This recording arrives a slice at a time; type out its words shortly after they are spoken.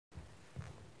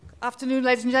Afternoon,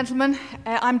 ladies and gentlemen.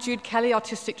 I'm Jude Kelly,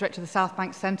 Artistic Director of the South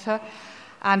Bank Centre,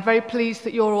 and very pleased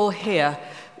that you're all here.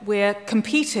 We're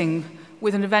competing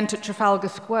with an event at Trafalgar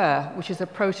Square, which is a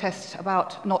protest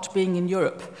about not being in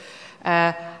Europe.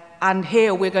 And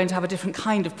here we're going to have a different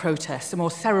kind of protest, a more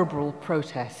cerebral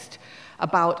protest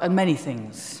about many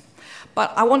things.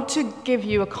 But I want to give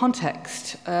you a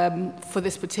context for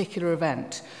this particular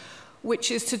event,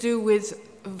 which is to do with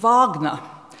Wagner.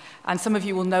 And some of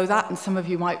you will know that, and some of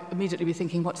you might immediately be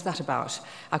thinking, what's that about?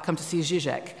 I've come to see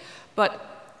Zizek.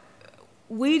 But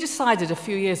we decided a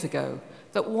few years ago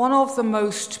that one of the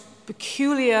most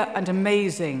peculiar and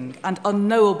amazing and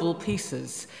unknowable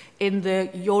pieces in the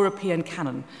European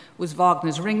canon was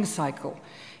Wagner's Ring Cycle.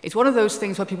 It's one of those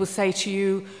things where people say to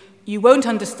you, you won't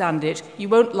understand it, you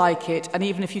won't like it, and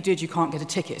even if you did, you can't get a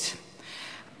ticket.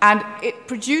 And it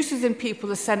produces in people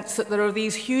a sense that there are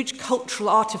these huge cultural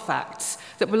artifacts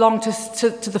that belong to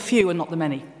the few and not the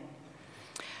many.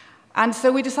 And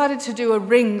so we decided to do a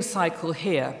ring cycle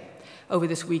here over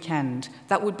this weekend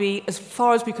that would be as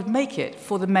far as we could make it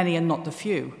for the many and not the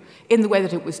few, in the way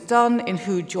that it was done, in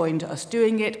who joined us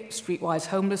doing it, Streetwise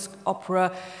Homeless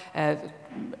Opera,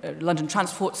 London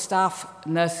Transport staff,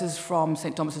 nurses from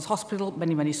St Thomas's Hospital,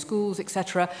 many, many schools,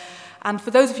 etc. And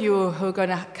for those of you who are going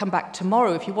to come back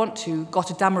tomorrow, if you want to,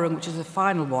 Götterdämmerung, which is the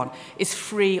final one, is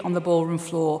free on the ballroom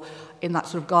floor in that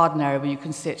sort of garden area where you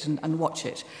can sit and watch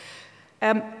it.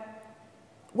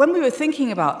 When we were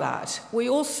thinking about that, we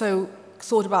also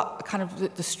thought about kind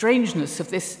of the strangeness of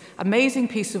this amazing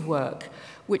piece of work,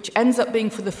 which ends up being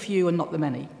for the few and not the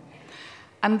many.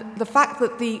 And the fact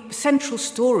that the central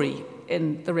story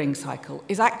in the Ring Cycle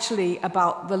is actually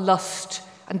about the lust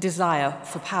and desire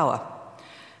for power,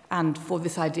 and for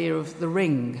this idea of the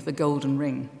ring, the golden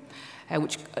ring,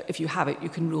 which, if you have it, you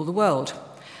can rule the world.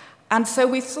 And so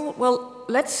we thought, well,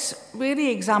 let's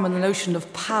really examine the notion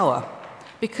of power,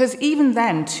 because even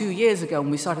then, 2 years ago,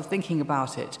 when we started thinking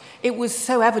about it, it was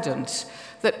so evident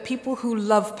that people who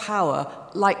love power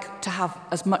like to have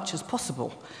as much as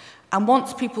possible. And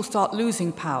once people start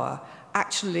losing power,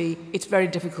 actually, it's very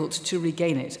difficult to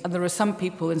regain it. And there are some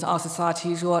people in our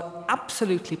societies who are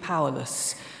absolutely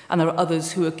powerless, and there are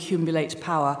others who accumulate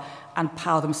power and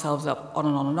power themselves up on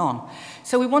and on and on.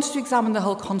 So we wanted to examine the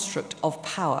whole construct of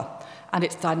power and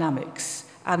its dynamics,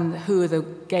 and who are the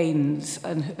gains,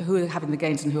 and who are having the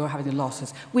gains and who are having the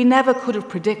losses. We never could have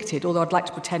predicted, although I'd like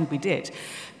to pretend we did,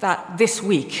 that this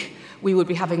week we would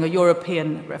be having a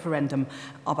European referendum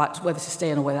about whether to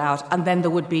stay in or whether out, and then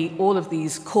there would be all of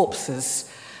these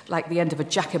corpses, like the end of a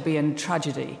Jacobean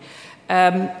tragedy.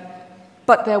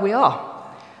 But there we are.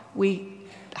 We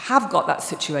have got that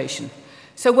situation.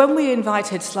 So when we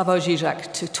invited Slavoj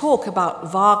Žižek to talk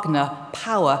about Wagner,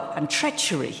 power and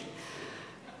treachery,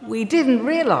 we didn't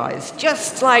realize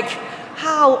just like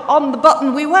how on the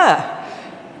button we were.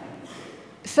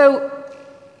 So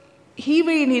he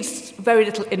really needs very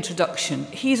little introduction.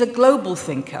 He's a global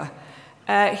thinker.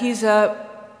 He's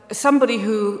somebody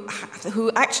who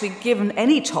actually, given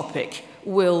any topic,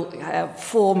 will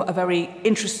form a very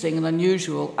interesting and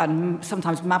unusual and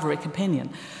sometimes maverick opinion.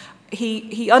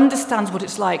 He understands what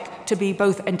it's like to be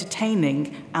both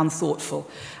entertaining and thoughtful,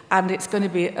 and it's going to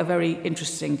be a very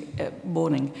interesting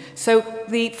morning. So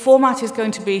the format is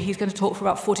going to be, he's going to talk for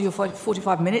about 40 or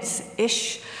 45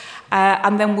 minutes-ish,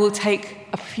 and then we'll take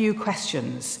a few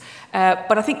questions.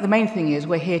 But I think the main thing is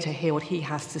we're here to hear what he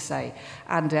has to say,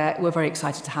 and we're very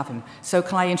excited to have him. So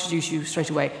can I introduce you straight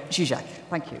away, Žižek?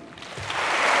 Thank you.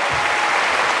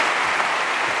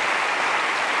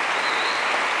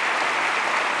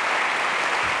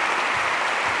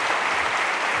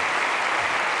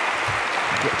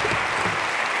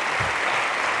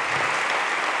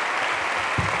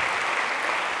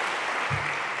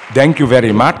 Thank you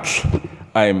very much.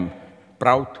 I'm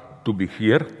proud to be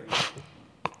here,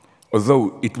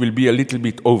 although it will be a little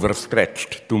bit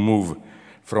overstretched to move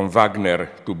from Wagner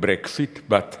to Brexit,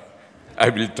 but I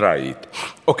will try it.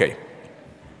 Okay.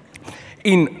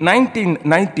 In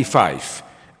 1995,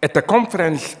 at a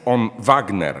conference on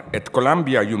Wagner at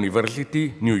Columbia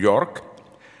University, New York,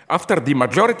 after the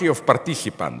majority of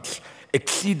participants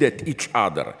exceeded each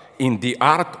other in the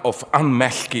art of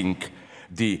unmasking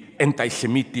the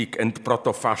anti-Semitic and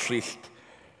proto-fascist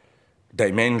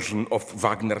dimension of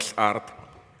Wagner's art,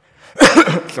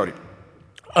 sorry,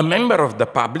 a member of the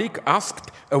public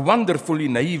asked a wonderfully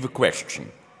naive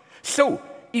question. So,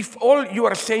 if all you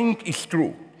are saying is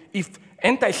true, if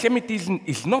anti-Semitism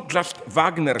is not just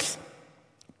Wagner's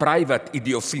private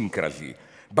idiosyncrasy,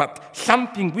 but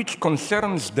something which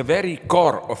concerns the very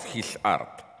core of his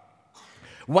art,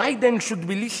 why then should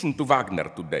we listen to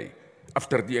Wagner today,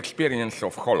 after the experience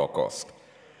of Holocaust?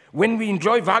 When we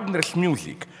enjoy Wagner's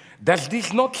music, does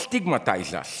this not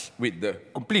stigmatize us with the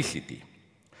complicity?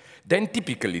 Then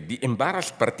typically the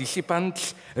embarrassed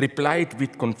participants replied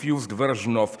with confused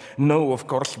version of, no, of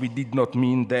course we did not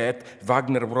mean that,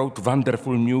 Wagner wrote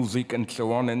wonderful music, and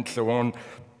so on and so on.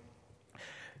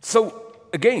 So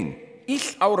again,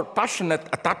 is our passionate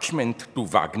attachment to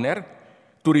Wagner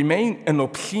to remain an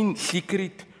obscene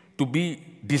secret to be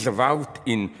disavowed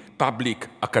in public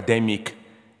academic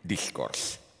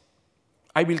discourse?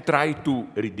 I will try to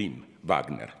redeem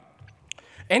Wagner.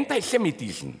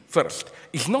 Anti-Semitism, first,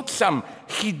 is not some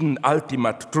hidden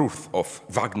ultimate truth of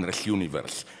Wagner's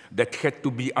universe that had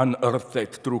to be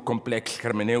unearthed through complex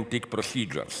hermeneutic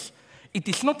procedures. It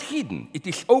is not hidden, it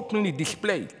is openly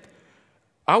displayed,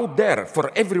 out there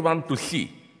for everyone to see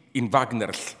in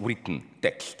Wagner's written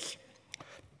texts.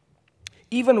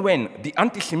 Even when the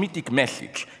anti-Semitic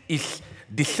message is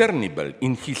discernible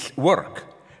in his work,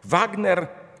 Wagner,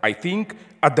 I think,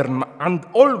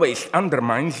 always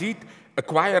undermines it,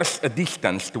 acquires a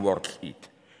distance towards it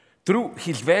through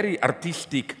his very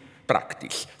artistic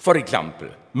practice. For example,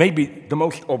 maybe the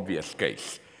most obvious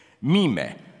case,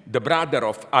 Mime, the brother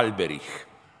of Alberich,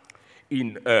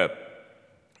 in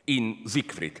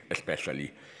Siegfried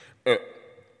especially,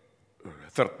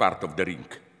 third part of the Ring.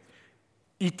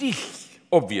 It is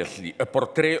obviously a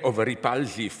portrait of a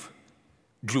repulsive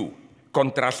Jew,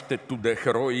 contrasted to the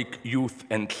heroic youth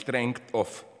and strength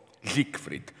of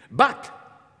Siegfried. But,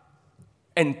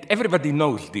 and everybody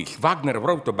knows this, Wagner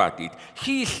wrote about it,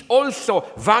 he is also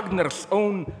Wagner's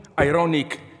own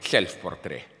ironic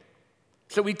self-portrait.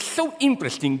 So it's so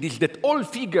interesting this, that all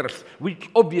figures which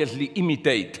obviously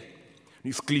imitate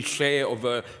this cliché of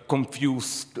a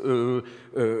confused,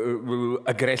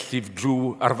 aggressive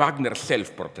Jew are Wagner's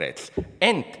self-portraits.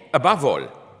 And above all,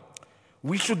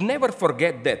 we should never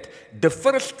forget that the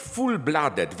first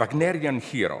full-blooded Wagnerian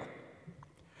hero,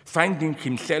 finding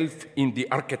himself in the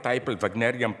archetypal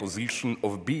Wagnerian position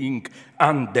of being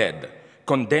undead,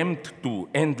 condemned to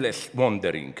endless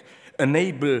wandering,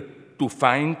 unable to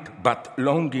find but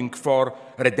longing for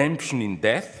redemption in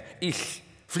death, is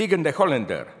Fliegende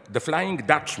Holländer, the Flying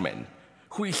Dutchman,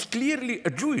 who is clearly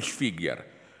a Jewish figure,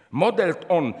 modeled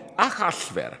on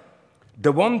Ahasver,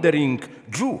 the wandering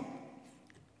Jew.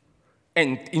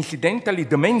 And incidentally,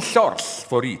 the main source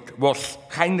for it was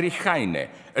Heinrich Heine,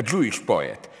 a Jewish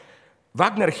poet.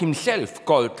 Wagner himself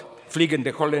called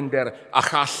Fliegende Holländer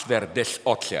Ahasver des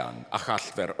Ozean,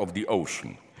 Ahasver of the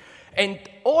ocean. And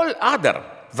all other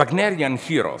Wagnerian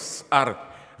heroes are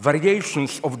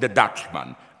variations of the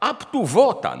Dutchman, up to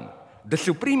Wotan, the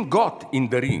supreme god in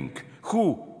the Ring,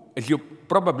 who, as you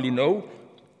probably know,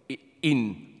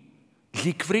 in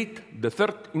Siegfried, the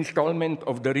third installment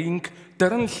of the Ring,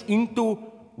 turns into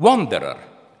Wanderer.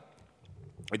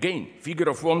 Again, figure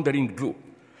of wandering Jew.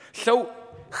 So,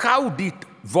 how did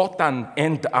Wotan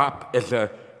end up as a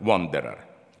wanderer?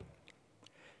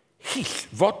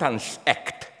 Wotan's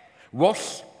act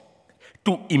was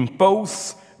to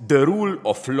impose the rule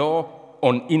of law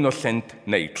on innocent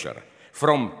nature.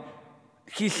 From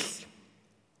his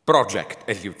project,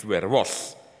 as it were,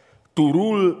 was to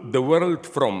rule the world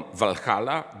from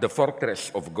Valhalla, the fortress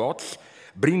of gods,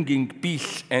 bringing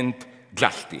peace and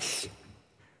justice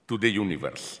to the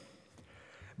universe.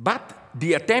 But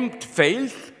the attempt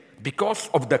failed because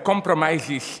of the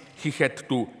compromises he had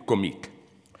to commit.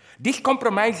 These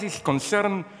compromises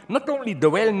concern not only the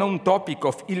well-known topic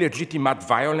of illegitimate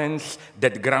violence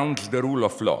that grounds the rule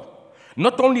of law,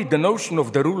 not only the notion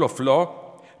of the rule of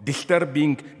law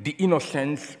disturbing the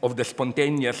innocence of the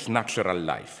spontaneous natural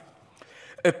life.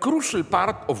 A crucial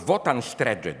part of Wotan's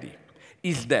tragedy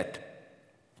is that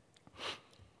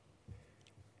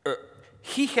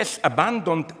he has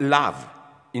abandoned love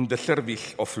in the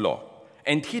service of law,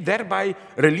 and he thereby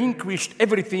relinquished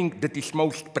everything that is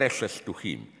most precious to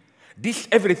him. This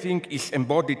everything is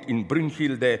embodied in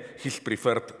Brünnhilde, his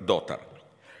preferred daughter.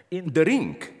 In the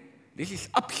Ring, this is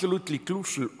absolutely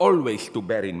crucial always to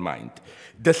bear in mind.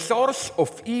 The source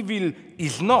of evil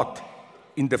is not,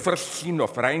 in the first scene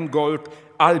of Rheingold,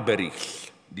 Alberich's,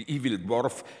 the evil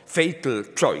dwarf, fatal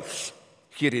choice.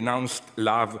 He renounced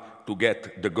love to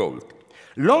get the gold.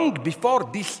 Long before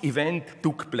this event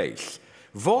took place,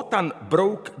 Wotan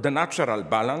broke the natural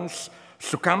balance,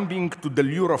 succumbing to the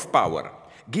lure of power,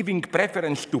 giving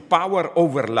preference to power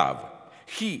over love.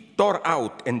 He tore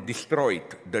out and destroyed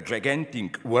the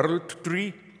gigantic world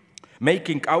tree,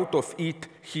 making out of it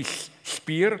his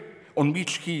spear, on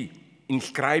which he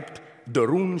inscribed the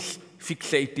runes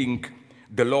fixating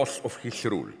the laws of his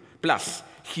rule. Plus,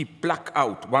 he plucked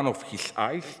out one of his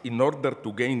eyes in order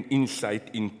to gain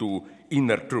insight into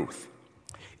inner truth.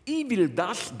 Evil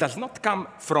does not come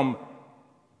from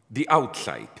the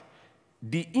outside.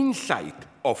 The insight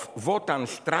of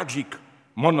Wotan's tragic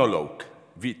monologue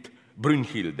with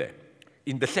Brünnhilde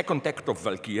in the second act of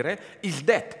Valkyrie is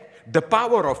that the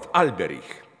power of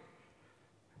Alberich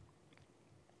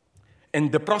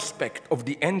and the prospect of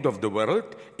the end of the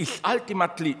world is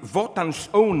ultimately Wotan's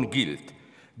own guilt,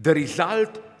 the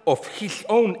result of his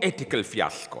own ethical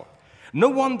fiasco. No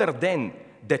wonder then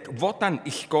that Wotan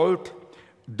is called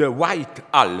the White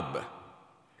Alb,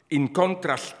 in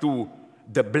contrast to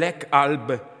the Black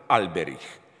Alb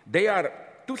Alberich. They are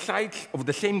two sides of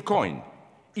the same coin.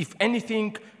 If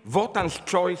anything, Wotan's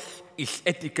choice is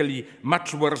ethically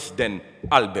much worse than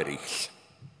Alberich's.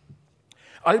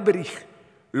 Alberich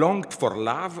longed for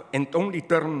love and only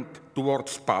turned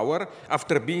towards power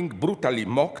after being brutally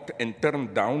mocked and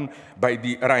turned down by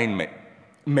the Rhine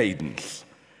maidens,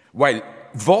 while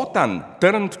Wotan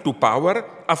turned to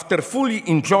power after fully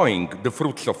enjoying the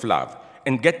fruits of love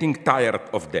and getting tired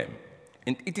of them.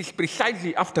 And it is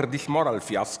precisely after this moral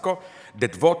fiasco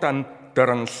that Wotan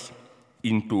turns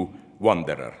into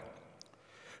wanderer.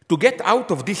 To get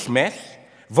out of this mess,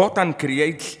 Wotan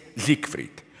creates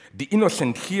Siegfried, the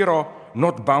innocent hero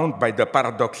not bound by the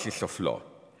paradoxes of law.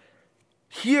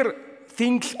 Here,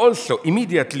 things also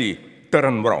immediately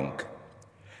turn wrong.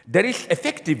 There is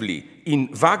effectively in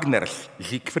Wagner's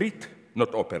Siegfried,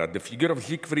 not opera, the figure of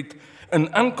Siegfried, an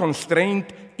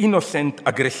unconstrained, innocent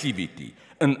aggressivity,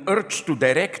 an urge to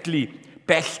directly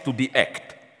pass to the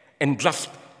act and just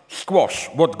squash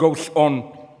what goes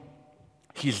on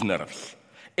his nerves.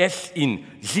 As in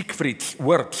Siegfried's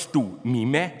words to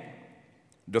Mime,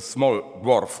 the small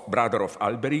dwarf brother of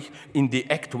Alberich, in the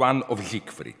Act 1 of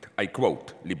Siegfried. I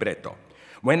quote, libretto.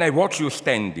 When I watch you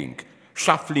standing,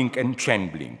 shuffling and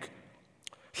trembling,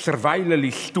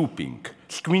 servilely stooping,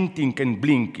 squinting and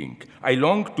blinking, I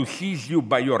long to seize you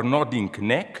by your nodding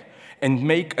neck and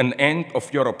make an end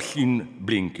of your obscene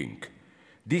blinking.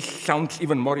 This sounds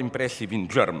even more impressive in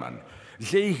German.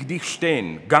 Seh ich dich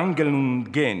stehen, gangeln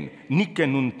und gehen,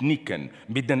 nicken und nicken,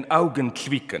 mit den Augen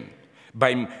zwicken.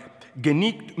 Beim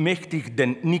Genickt möchte ich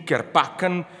den Nicker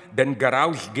packen, den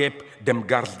Garaus geb dem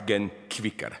garstigen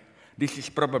Zwicker. This is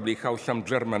probably how some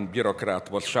German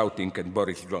bureaucrat was shouting at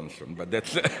Boris Johnson, but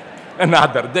that's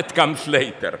another, that comes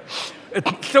later.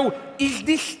 So is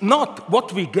this not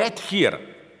what we get here?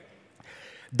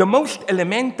 The most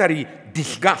elementary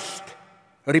disgust,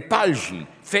 repulsion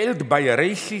felt by a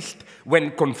racist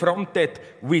when confronted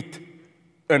with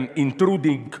an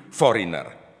intruding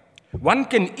foreigner. One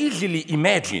can easily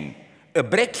imagine a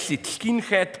Brexit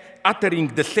skinhead uttering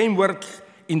the same words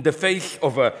in the face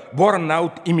of a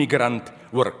worn-out immigrant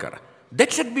worker.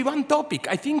 That should be one topic.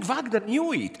 I think Wagner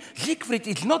knew it. Siegfried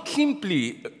is not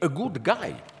simply a good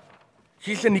guy.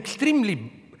 He's an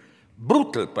extremely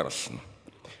brutal person.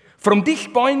 From this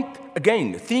point,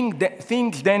 again,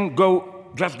 things then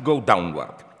just go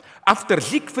downward. After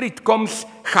Siegfried comes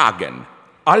Hagen,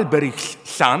 Alberich's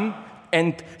son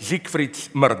and Siegfried's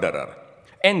murderer.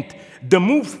 And the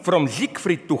move from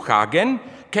Siegfried to Hagen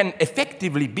can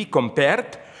effectively be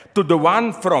compared to the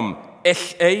one from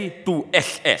SA to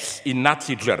SS in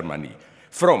Nazi Germany,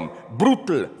 from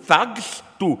brutal thugs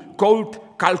to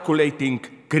cold, calculating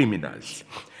criminals.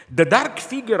 The dark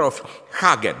figure of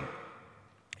Hagen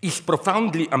is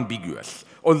profoundly ambiguous.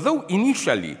 Although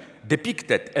initially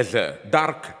depicted as a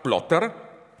dark plotter,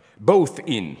 both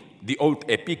in the old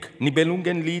epic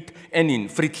Nibelungenlied and in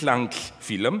Fritz Lang's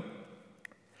film,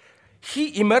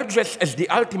 he emerges as the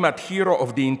ultimate hero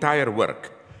of the entire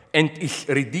work and is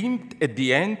redeemed at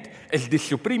the end as the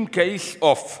supreme case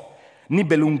of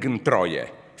Nibelungentreue,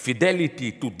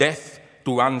 fidelity to death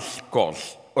to one's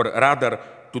cause, or rather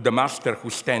to the master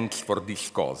who stands for this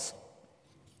cause.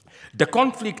 The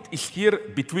conflict is here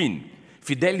between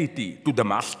fidelity to the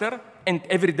master and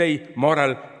everyday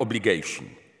moral obligations.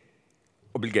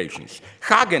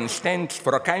 Hagen stands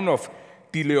for a kind of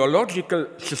teleological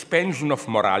suspension of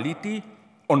morality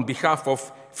on behalf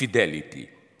of fidelity.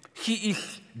 He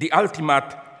is the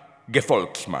ultimate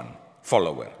Gefolgsmann,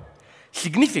 follower.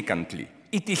 Significantly,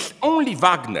 it is only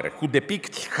Wagner who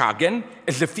depicts Hagen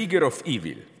as a figure of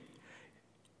evil.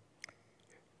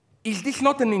 Is this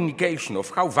not an indication of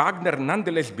how Wagner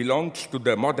nonetheless belongs to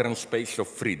the modern space of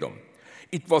freedom?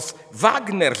 It was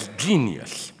Wagner's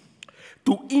genius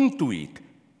to intuit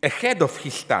ahead of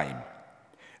his time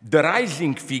the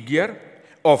rising figure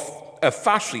of a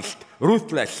fascist,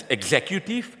 ruthless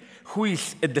executive who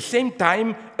is at the same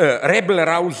time a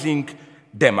rebel-rousing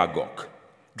demagogue.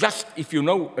 Just if you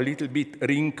know a little bit,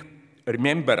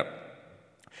 remember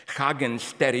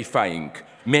Hagen's terrifying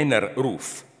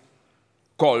Männerruf,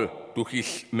 call to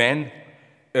his men,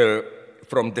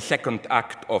 from the second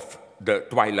act of The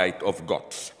Twilight of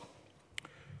Gods.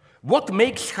 What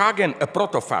makes Hagen a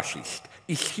proto-fascist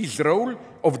is his role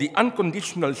of the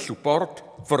unconditional support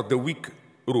for the weak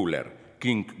ruler,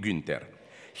 King Günther.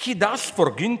 He does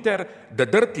for Günther the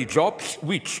dirty jobs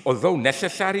which, although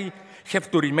necessary,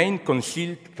 have to remain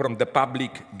concealed from the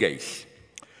public gaze.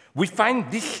 We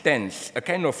find this stance a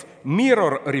kind of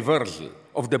mirror reversal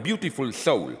of the beautiful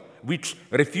soul which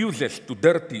refuses to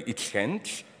dirty its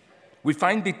hands. We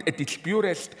find it at its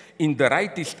purest in the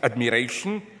rightist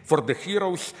admiration for the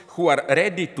heroes who are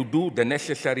ready to do the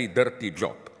necessary dirty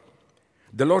job.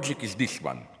 The logic is this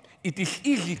one. It is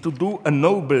easy to do a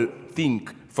noble thing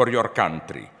for your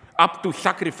country, up to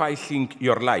sacrificing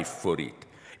your life for it.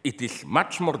 It is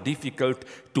much more difficult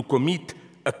to commit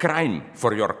a crime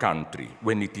for your country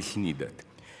when it is needed.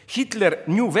 Hitler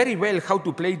knew very well how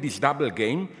to play this double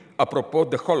game apropos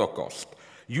the Holocaust,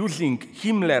 using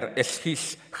Himmler as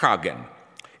his Hagen.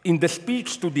 In the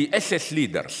speech to the SS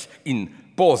leaders in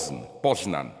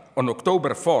Poznan on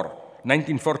October 4,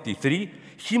 1943,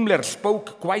 Himmler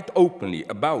spoke quite openly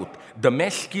about the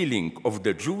mass killing of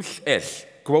the Jews as,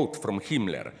 quote from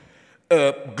Himmler,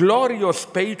 a glorious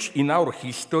page in our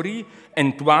history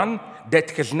and one that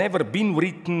has never been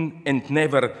written and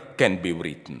never can be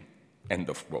written, end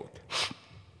of quote.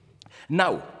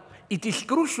 Now, it is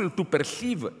crucial to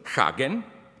perceive Hagen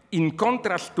in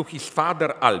contrast to his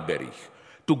father Alberich.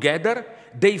 Together,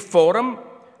 they form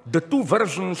the two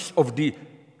versions of the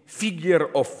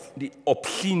figure of the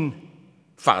obscene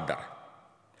father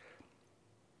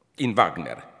in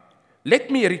Wagner.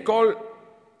 Let me recall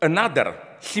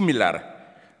another similar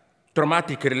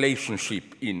traumatic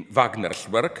relationship in Wagner's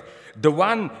work, the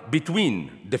one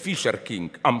between the Fisher King,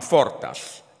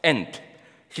 Amfortas, and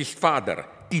his father,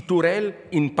 Titurel,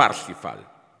 in Parsifal,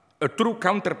 a true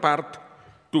counterpart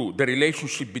to the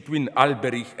relationship between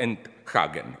Alberich and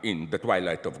Hagen in The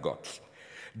Twilight of Gods.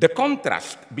 The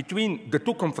contrast between the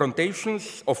two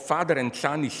confrontations of father and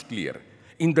son is clear.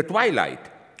 In The Twilight,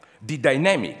 the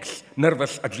dynamics,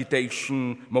 nervous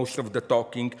agitation, most of the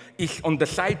talking, is on the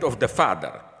side of the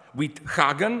father, with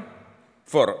Hagen,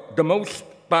 for the most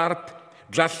part,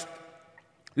 just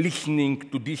listening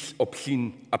to this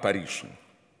obscene apparition,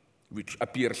 which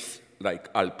appears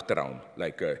like Albtraum,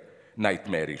 like a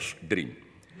nightmarish dream.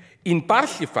 In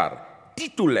Parsifal,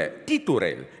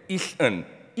 Titurel is an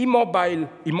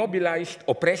immobilized,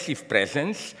 oppressive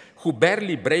presence who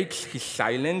barely breaks his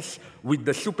silence with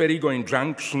the superego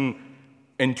injunction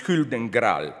and Hülden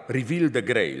Graal, reveal the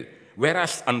Grail,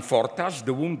 whereas Amfortas,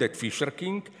 the wounded Fisher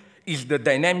King, is the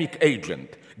dynamic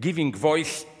agent, giving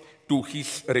voice to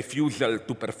his refusal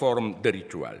to perform the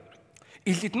ritual.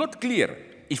 Is it not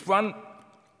clear, if one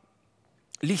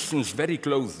listens very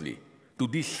closely to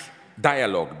this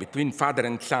dialogue between father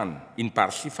and son in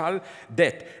Parsifal,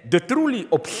 that the truly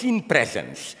obscene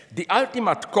presence, the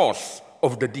ultimate cause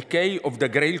of the decay of the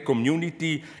Grail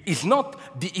community, is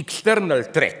not the external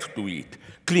threat to it,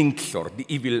 Klingsor, the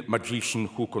evil magician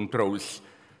who controls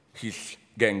his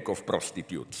gang of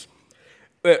prostitutes.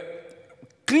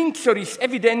 Klingsor is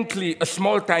evidently a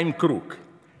small-time crook.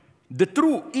 The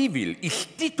true evil is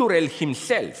Titurel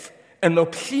himself, an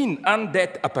obscene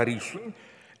undead apparition,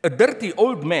 a dirty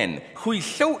old man who is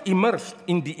so immersed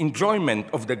in the enjoyment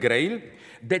of the Grail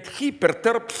that he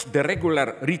perturbs the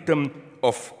regular rhythm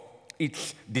of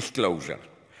its disclosure.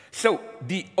 So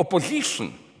the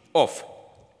opposition of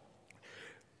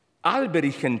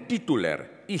Alberich and Titular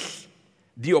is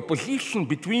the opposition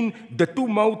between the two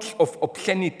modes of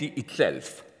obscenity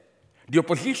itself. The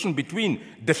opposition between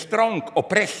the strong,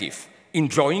 oppressive,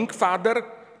 enjoying father,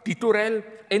 Titurel,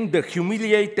 and the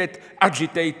humiliated,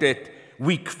 agitated,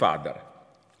 weak father,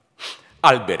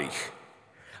 Alberich.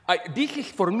 This is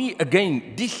for me,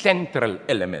 again, the central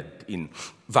element in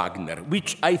Wagner,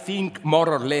 which I think more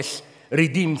or less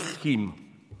redeems him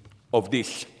of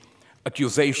this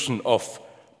accusation of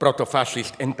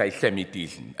proto-fascist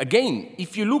anti-Semitism. Again,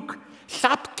 if you look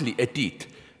subtly at it,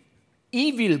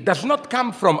 evil does not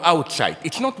come from outside.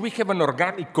 It's not we have an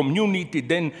organic community,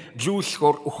 then Jews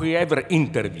or whoever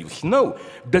interviews. No,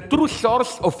 the true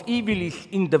source of evil is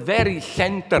in the very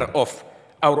center of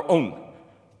our own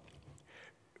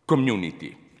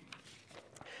community.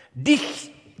 This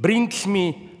brings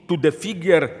me to the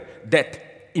figure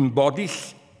that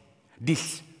embodies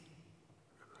this,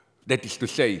 that is to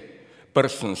say,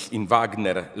 persons in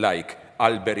Wagner like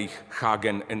Alberich,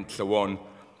 Hagen, and so on,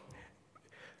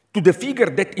 to the figure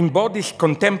that embodies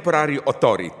contemporary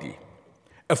authority,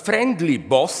 a friendly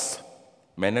boss,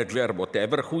 manager,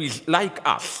 whatever, who is like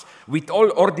us, with all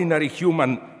ordinary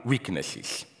human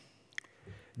weaknesses.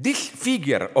 This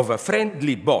figure of a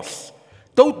friendly boss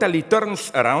totally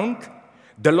turns around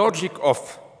the logic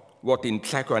of what in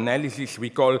psychoanalysis we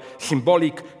call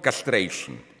symbolic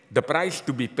castration, the price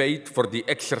to be paid for the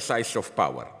exercise of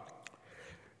power.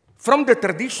 From the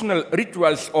traditional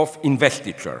rituals of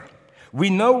investiture, we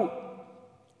know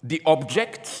the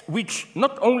objects which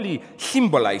not only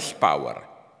symbolize power,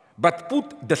 but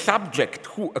put the subject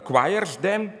who acquires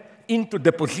them into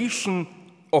the position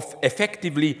of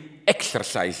effectively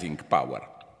exercising power.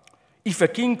 If a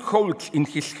king holds in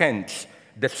his hands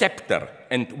the scepter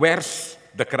and wears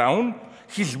the crown,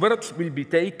 his words will be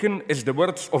taken as the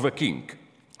words of a king.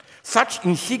 Such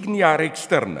insignia are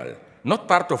external, not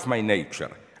part of my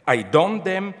nature. I don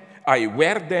them, I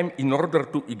wear them in order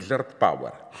to exert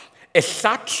power. As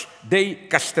such, they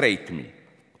castrate me.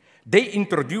 They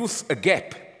introduce a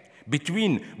gap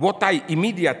between what I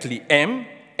immediately am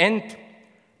and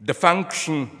the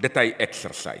function that I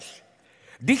exercise.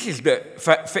 This is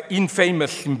the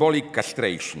infamous symbolic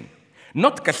castration.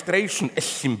 Not castration as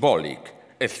symbolic,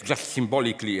 as just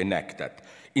symbolically enacted,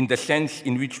 in the sense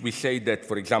in which we say that,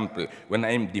 for example, when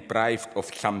I am deprived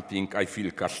of something, I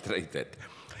feel castrated.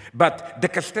 But the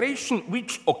castration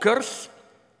which occurs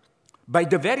by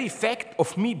the very fact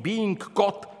of me being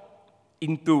caught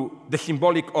into the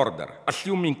symbolic order,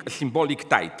 assuming a symbolic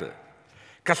title.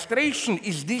 Castration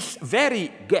is this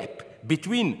very gap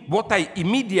between what I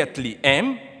immediately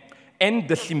am and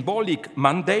the symbolic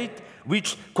mandate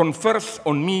which confers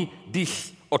on me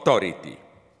this authority.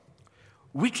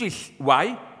 Which is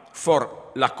why,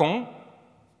 for Lacan,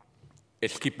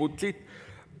 as he puts it,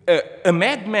 a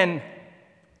madman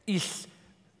is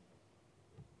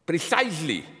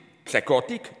precisely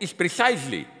psychotic, is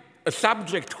precisely a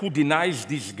subject who denies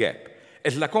this gap.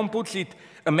 As Lacan puts it,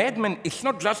 a madman is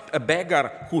not just a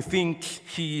beggar who thinks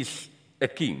he is a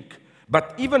king,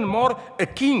 but even more a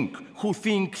king who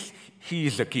thinks he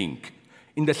is a king,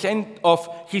 in the sense of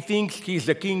he thinks he is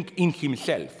a king in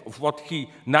himself, of what he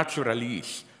naturally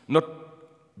is, not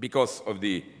because of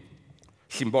the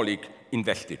symbolic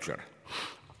investiture.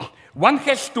 One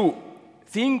has to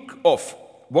think of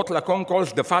what Lacan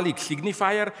calls the phallic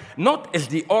signifier, not as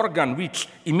the organ which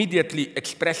immediately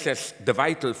expresses the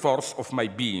vital force of my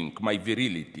being, my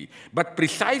virility, but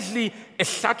precisely as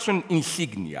such an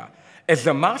insignia, as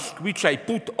a mask which I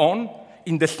put on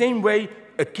in the same way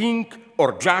a king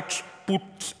or judge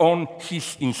puts on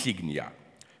his insignia.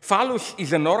 Phallus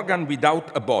is an organ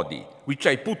without a body, which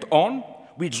I put on,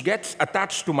 which gets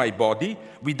attached to my body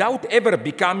without ever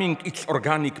becoming its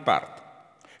organic part,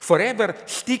 forever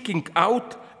sticking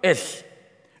out as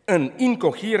an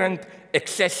incoherent,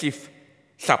 excessive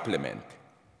supplement.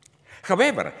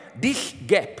 However, this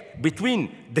gap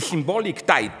between the symbolic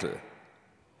title,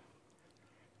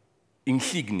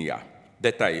 insignia,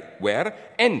 that I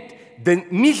wear, and the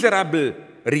miserable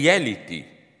reality,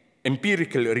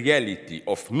 empirical reality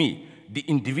of me, the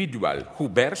individual who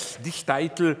bears this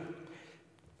title.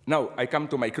 Now I come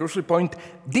to my crucial point.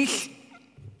 This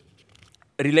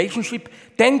relationship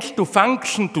tends to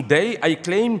function today, I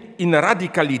claim, in a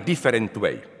radically different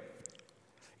way.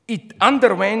 It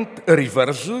underwent a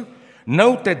reversal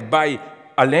noted by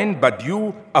Alain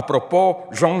Badiou apropos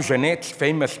Jean Genet's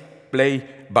famous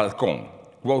play Balcon.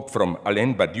 Quote from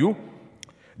Alain Badiou: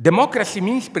 "Democracy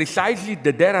means precisely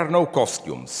that there are no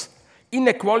costumes.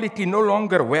 Inequality no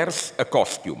longer wears a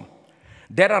costume.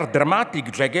 There are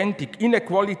dramatic, gigantic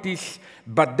inequalities,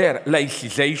 but their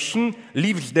laicization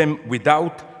leaves them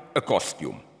without a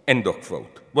costume." End of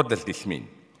quote. What does this mean?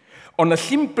 On a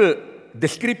simple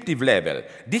descriptive level,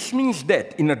 this means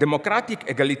that in a democratic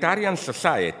egalitarian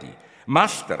society,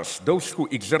 masters, those who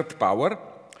exert power,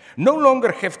 no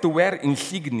longer have to wear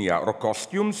insignia or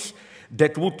costumes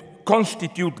that would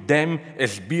constitute them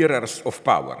as bearers of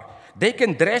power. They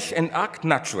can dress and act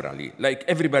naturally, like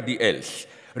everybody else,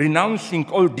 renouncing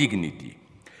all dignity.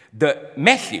 The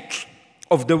message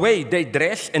of the way they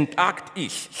dress and act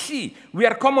is, see, we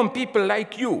are common people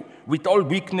like you, with all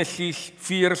weaknesses,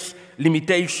 fears,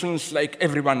 limitations like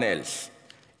everyone else.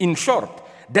 In short,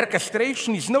 their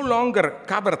castration is no longer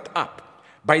covered up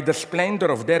by the splendor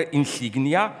of their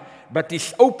insignia, but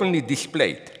is openly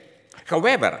displayed.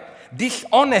 However, this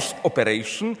honest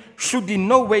operation should in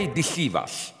no way deceive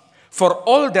us. For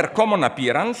all their common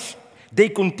appearance, they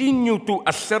continue to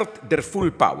assert their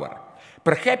full power,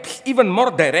 perhaps even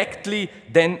more directly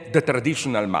than the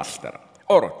traditional master.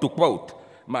 Or, to quote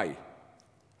my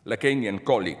Lacanian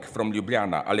colleague from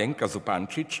Ljubljana, Alenka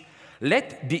Zupančič,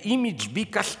 let the image be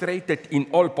castrated in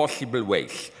all possible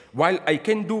ways, while I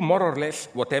can do more or less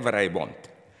whatever I want.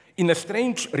 In a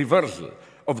strange reversal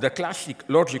of the classic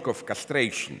logic of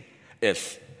castration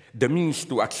as the means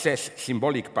to access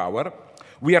symbolic power,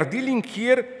 we are dealing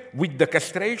here with the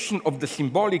castration of the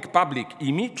symbolic public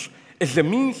image as a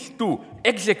means to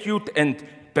execute and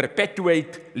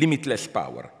perpetuate limitless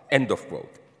power. End of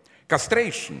quote.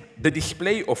 Castration, the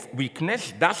display of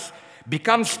weakness, thus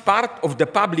becomes part of the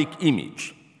public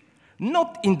image,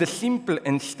 not in the simple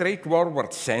and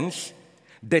straightforward sense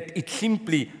that it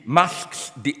simply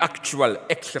masks the actual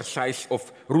exercise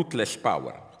of ruthless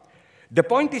power. The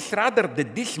point is rather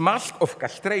that this mask of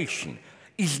castration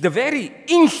is the very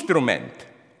instrument,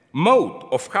 mode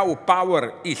of how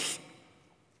power is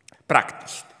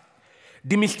practiced.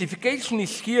 Demystification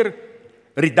is here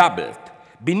redoubled.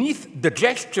 Beneath the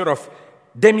gesture of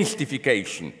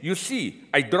demystification, you see,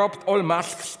 I dropped all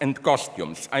masks and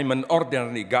costumes. I'm an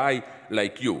ordinary guy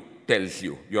like you, tells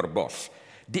you your boss.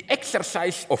 The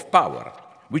exercise of power,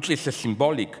 which is a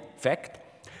symbolic fact,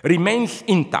 remains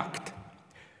intact.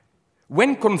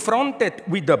 When confronted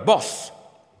with a boss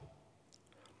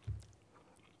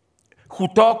who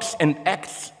talks and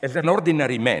acts as an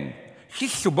ordinary man,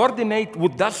 his subordinate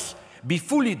would thus be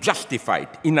fully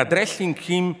justified in addressing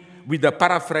him with a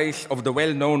paraphrase of the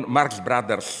well-known Marx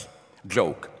Brothers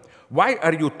joke. Why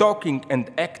are you talking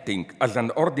and acting as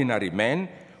an ordinary man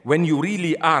when you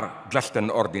really are just an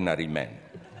ordinary man?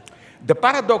 The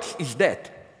paradox is that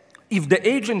if the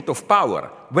agent of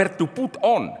power were to put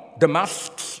on the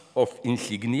masks of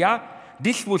insignia,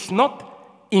 this would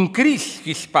not increase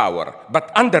his power,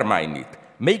 but undermine it,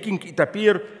 making it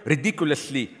appear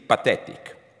ridiculously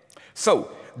pathetic. So,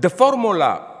 the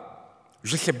formula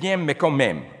Je sais bien, mais quand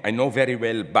même, I know very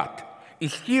well, but,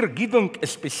 is here giving a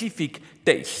specific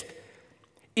taste.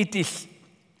 It is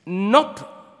no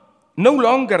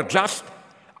longer just,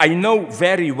 I know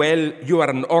very well you are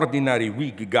an ordinary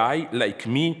weak guy like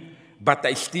me, but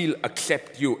I still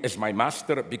accept you as my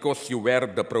master because you wear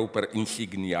the proper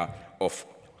insignia of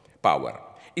power.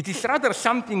 It is rather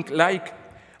something like,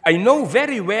 I know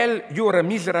very well you are a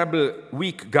miserable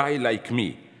weak guy like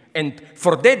me, and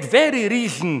for that very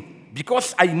reason,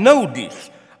 because I know this,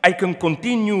 I can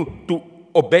continue to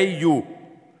obey you,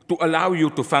 to allow you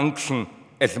to function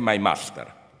as my master.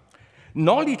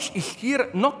 Knowledge is here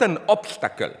not an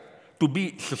obstacle to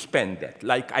be suspended,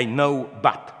 like I know,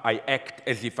 but I act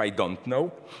as if I don't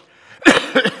know.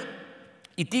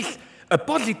 It is a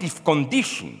positive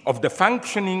condition of the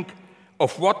functioning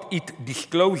of what it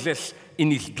discloses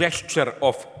in its gesture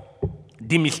of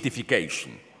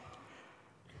demystification.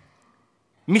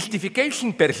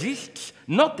 Mystification persists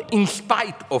not in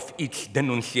spite of its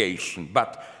denunciation,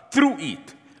 but through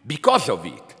it, because of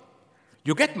it.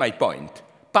 You get my point?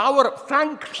 Power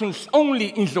functions only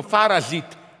insofar as it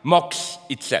mocks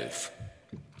itself.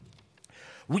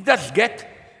 We thus get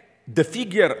the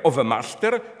figure of a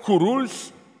master who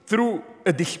rules through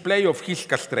a display of his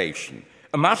castration,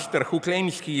 a master who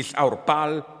claims he is our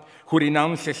pal, who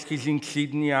renounces his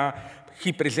insignia,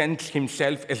 he presents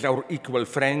himself as our equal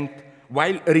friend,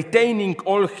 while retaining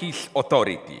all his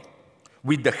authority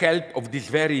with the help of this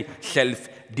very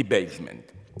self-debasement.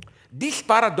 This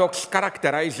paradox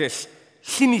characterizes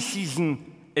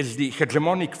cynicism as the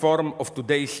hegemonic form of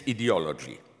today's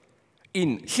ideology.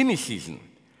 In cynicism,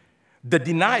 the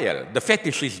denial, the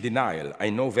fetishist denial,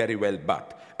 I know very well,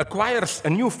 but acquires a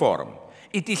new form.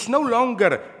 It is no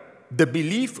longer the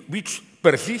belief which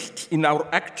persists in our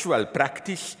actual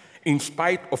practice in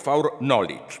spite of our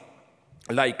knowledge.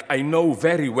 Like, I know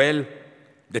very well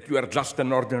that you are just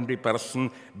an ordinary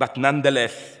person, but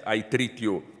nonetheless, I treat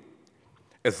you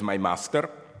as my master.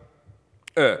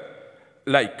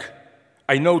 Like,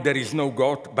 I know there is no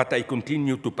God, but I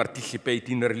continue to participate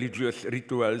in religious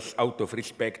rituals out of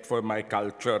respect for my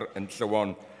culture and so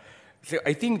on. So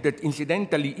I think that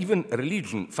incidentally, even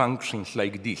religion functions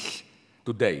like this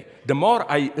today. The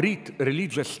more I read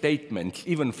religious statements,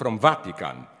 even from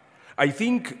Vatican, I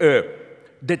think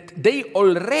that they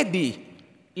already,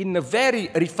 in a very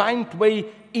refined way,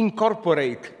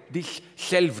 incorporate this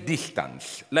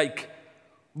self-distance. Like,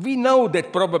 we know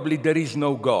that probably there is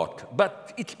no God,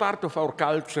 but it's part of our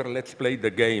culture, let's play the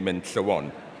game, and so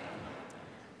on.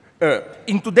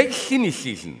 In today's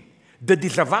cynicism, the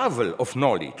disavowal of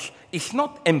knowledge is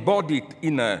not embodied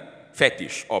in a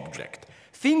fetish object.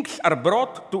 Things are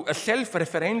brought to a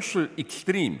self-referential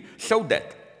extreme, so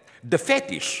that the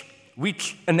fetish,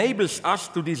 which enables us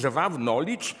to disavow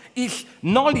knowledge, is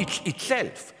knowledge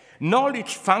itself.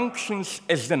 Knowledge functions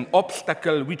as an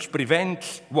obstacle which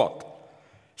prevents what?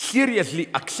 Seriously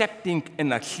accepting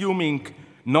and assuming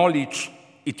knowledge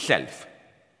itself.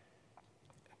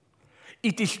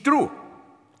 It is true.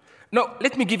 Now,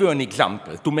 let me give you an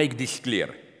example to make this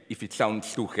clear, if it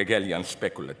sounds too Hegelian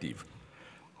speculative.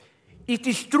 It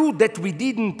is true that we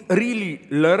didn't really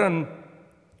learn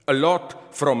a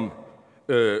lot from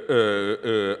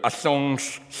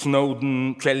Assange,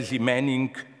 Snowden, Chelsea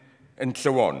Manning, and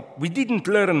so on. We didn't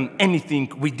learn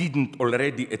anything we didn't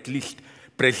already at least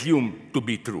presume to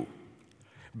be true.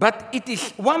 But it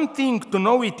is one thing to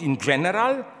know it in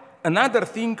general, another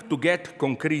thing to get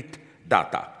concrete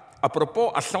data.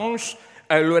 Apropos Assange,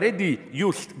 I already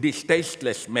used this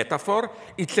tasteless metaphor.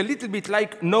 It's a little bit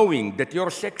like knowing that your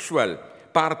sexual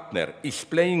partner is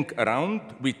playing around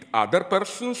with other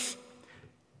persons.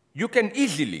 You can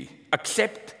easily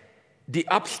accept the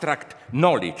abstract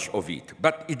knowledge of it,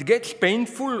 but it gets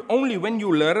painful only when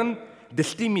you learn the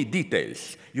steamy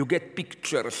details. You get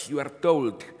pictures, you are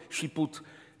told she put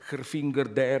her finger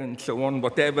there and so on,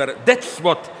 whatever. That's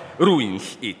what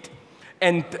ruins it.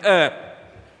 And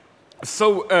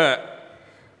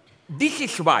this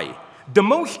is why the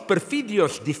most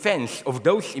perfidious defense of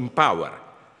those in power,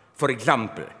 for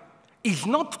example, is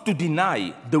not to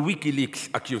deny the WikiLeaks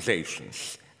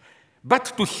accusations,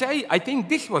 but to say, I think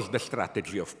this was the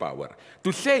strategy of power,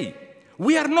 to say,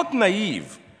 we are not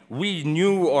naive, we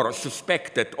knew or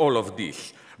suspected all of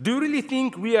this. Do you really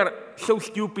think we are so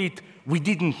stupid we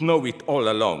didn't know it all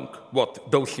along, what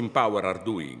those in power are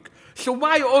doing? So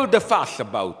why all the fuss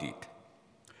about it?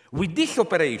 With this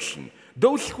operation,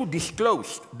 those who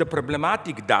disclosed the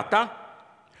problematic data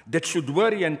that should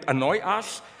worry and annoy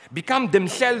us become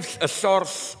themselves a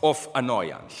source of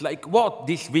annoyance. Like, what,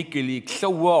 this WikiLeaks, so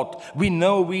what? We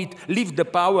know it, leave the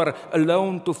power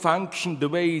alone to function the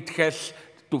way it has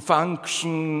to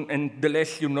function, and the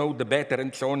less you know, the better,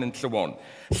 and so on and so on.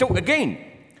 So again,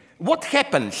 what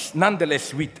happens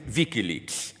nonetheless with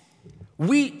WikiLeaks?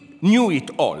 We knew it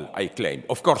all, I claim.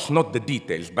 Of course, not the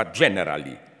details, but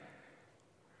generally.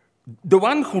 The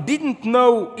one who didn't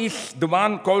know is the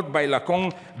one called by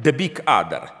Lacan the big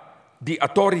other, the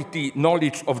authority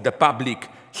knowledge of the public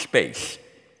space.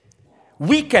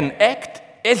 We can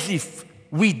act as if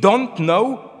we don't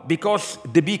know because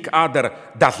the big other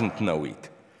doesn't know it.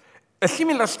 A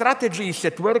similar strategy is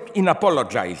at work in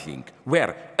apologizing,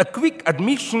 where a quick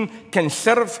admission can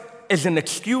serve as an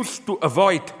excuse to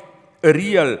avoid a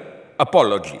real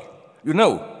apology. You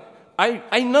know,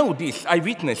 I know this, I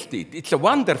witnessed it. It's a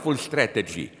wonderful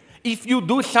strategy. If you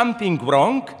do something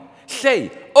wrong,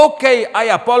 say, okay, I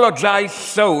apologize,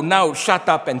 so now shut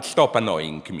up and stop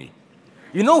annoying me.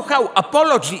 You know how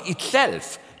apology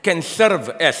itself can serve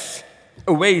as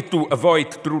a way to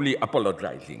avoid truly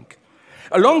apologizing.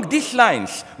 Along these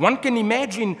lines, one can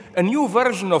imagine a new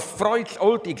version of Freud's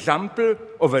old example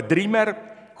of a dreamer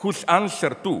whose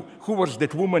answer to who was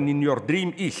that woman in your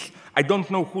dream is, I don't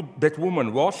know who that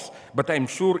woman was, but I'm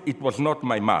sure it was not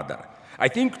my mother. I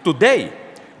think today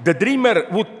the dreamer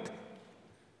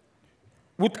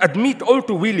would admit all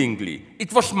too willingly,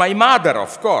 it was my mother,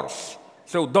 of course,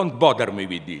 so don't bother me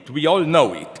with it, we all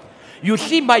know it. You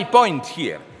see my point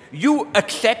here. You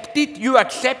accept it, you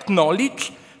accept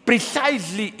knowledge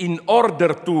precisely in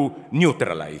order to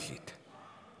neutralize it.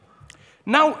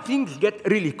 Now things get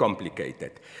really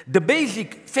complicated. The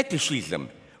basic fetishism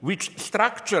which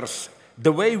structures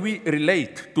the way we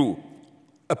relate to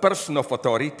a person of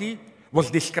authority was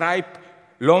described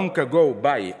long ago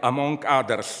by, among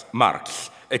others, Marx.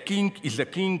 A king is a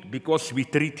king because we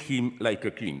treat him like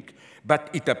a king. But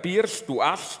it appears to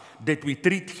us that we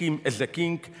treat him as a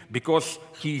king because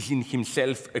he is in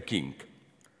himself a king.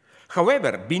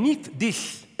 However, beneath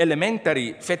this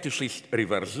elementary fetishist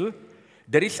reversal,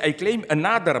 there is, I claim,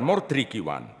 another more tricky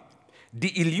one.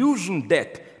 The illusion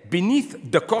that beneath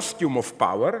the costume of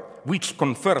power, which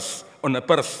confers on a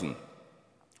person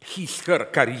his/her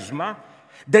charisma,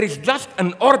 there is just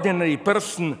an ordinary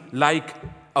person like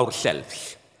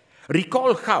ourselves.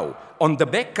 Recall how, on the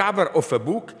back cover of a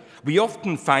book, we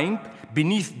often find,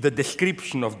 beneath the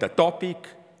description of the topic,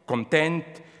 content,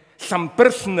 some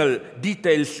personal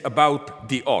details about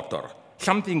the author.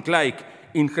 Something like,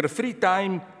 in her free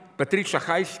time, Patricia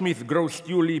Highsmith grows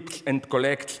tulips and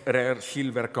collects rare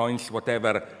silver coins,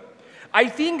 whatever. I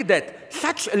think that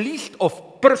such a list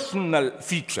of personal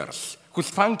features,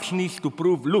 whose function is to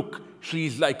prove, look, she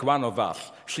is like one of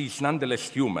us, she is nonetheless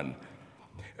human,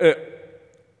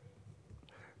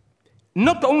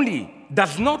 not only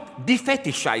does not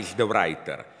defetishize the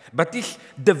writer, but is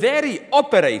the very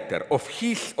operator of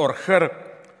his or her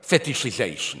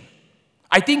fetishization.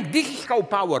 I think this is how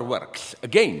power works.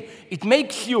 Again, it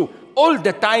makes you all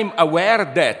the time aware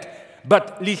that,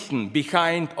 but listen,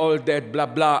 behind all that blah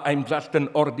blah, I'm just an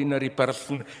ordinary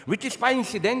person, which is why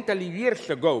incidentally years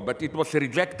ago, but it was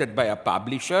rejected by a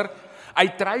publisher, I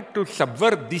tried to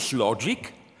subvert this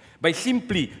logic By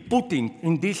simply putting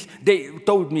in this, they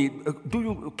told me,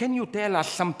 can you tell us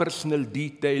some personal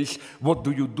details? What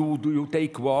do? Do you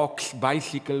take walks,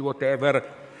 bicycle, whatever?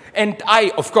 And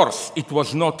of course, it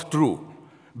was not true,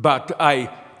 but I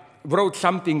wrote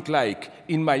something like,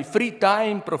 in his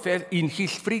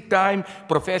free time,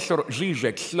 Professor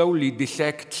Zizek slowly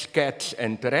dissects cats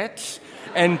and rats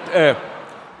and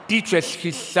teaches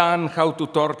his son how to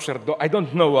torture dogs. I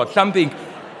don't know what, something.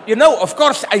 Of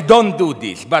course I don't do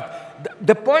this, but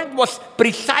the point was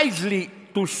precisely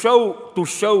to show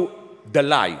the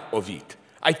lie of it.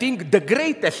 I think the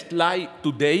greatest lie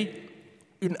today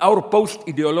in our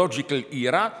post-ideological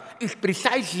era is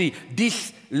precisely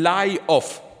this lie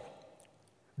of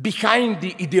behind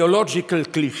the ideological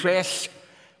cliches,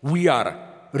 we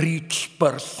are rich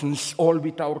persons, all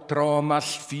with our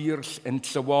traumas, fears, and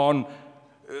so on,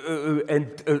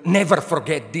 and never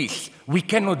forget this. We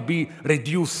cannot be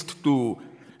reduced to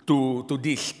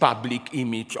this public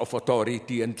image of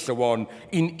authority and so on.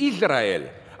 In Israel,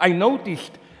 I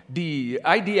noticed the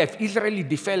IDF, Israeli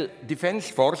Defense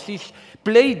Forces,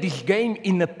 play this game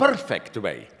in a perfect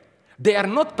way. They are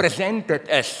not presented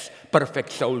as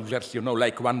perfect soldiers,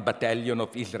 like one battalion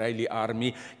of Israeli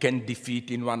army can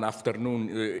defeat in one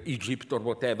afternoon Egypt or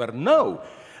whatever. No.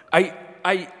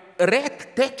 I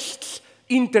read texts,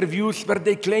 interviews where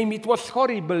they claim it was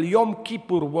horrible, Yom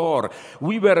Kippur War.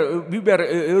 We were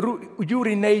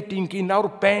urinating in our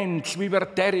pants, we were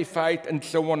terrified, and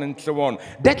so on and so on.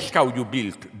 That's how you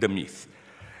build the myth.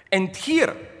 And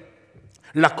here,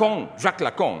 Jacques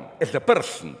Lacan, as a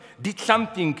person, did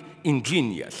something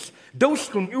ingenious. Those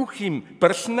who knew him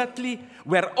personally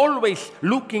were always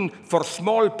looking for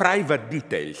small private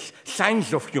details,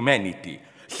 signs of humanity,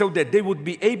 so that they would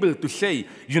be able to say,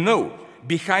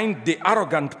 behind the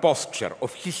arrogant posture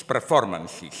of his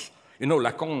performances,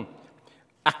 Lacan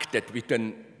acted with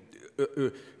a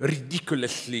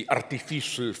ridiculously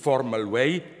artificial, formal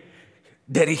way.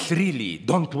 There is really,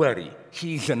 don't worry,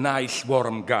 he is a nice,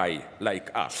 warm guy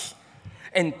like us.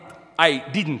 And I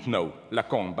didn't know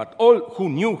Lacan, but all who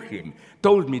knew him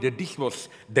told me that this was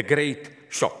the great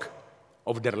shock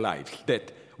of their lives,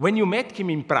 that when you met him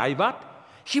in private,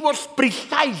 he was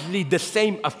precisely the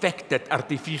same affected,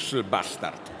 artificial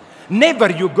bastard.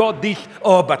 Never you got this,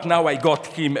 but now I got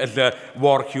him as a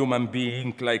war human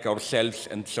being like ourselves,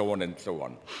 and so on and so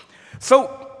on.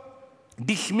 So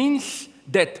this means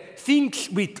that things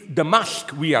with the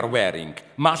mask we are wearing,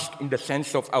 mask in the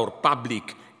sense of our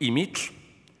public image,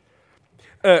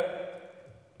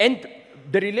 and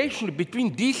the relation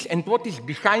between this and what is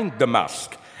behind the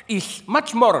mask is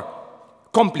much more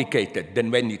complicated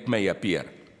than when it may appear.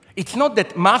 It's not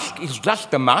that mask is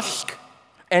just a mask,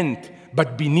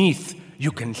 but beneath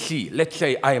you can see, let's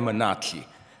say I am a Nazi,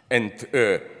 and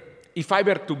if I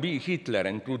were to be Hitler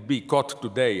and would be caught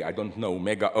today, I don't know,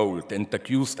 mega old and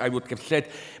accused, I would have said,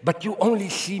 but you only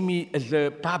see me as a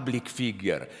public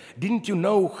figure. Didn't you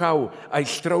know how I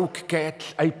stroke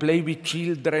cats, I play with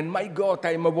children, my God,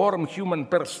 I'm a warm human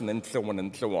person, and so on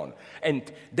and so on. And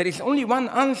there is only one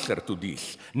answer to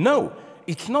this. No,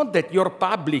 it's not that your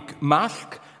public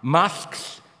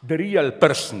masks the real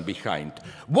person behind.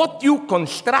 What you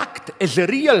construct as a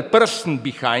real person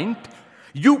behind,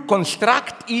 you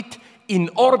construct it in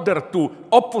order to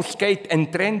obfuscate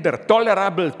and render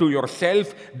tolerable to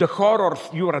yourself the horrors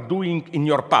you are doing in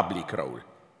your public role.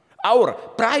 Our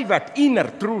private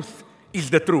inner truth is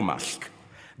the true mask.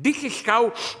 This is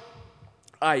how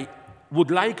I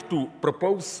would like to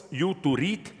propose you to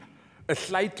read a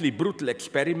slightly brutal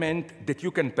experiment that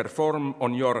you can perform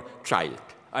on your child.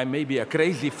 I may be a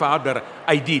crazy father.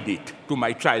 I did it to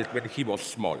my child when he was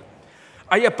small.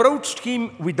 I approached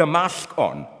him with the mask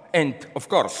on, and of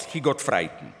course, he got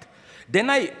frightened. Then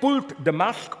I pulled the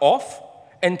mask off,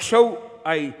 and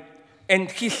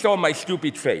he saw my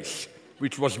stupid face,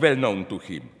 which was well known to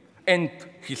him, and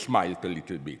he smiled a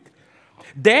little bit.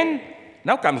 Then,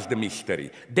 now comes the mystery.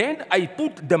 Then I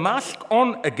put the mask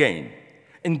on again,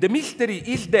 and the mystery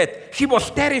is that he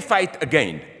was terrified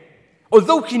again,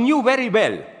 although he knew very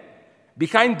well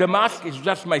behind the mask is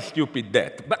just my stupid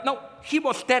dad. But no, he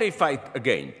was terrified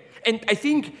again. And I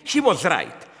think he was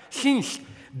right, since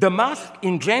the mask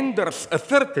engenders a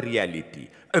third reality,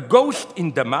 a ghost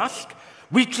in the mask,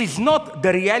 which is not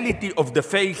the reality of the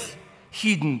face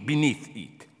hidden beneath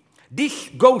it. This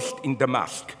ghost in the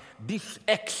mask, this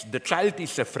X the child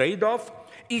is afraid of,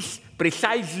 is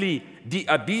precisely the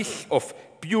abyss of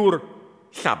pure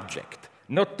subject,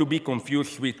 not to be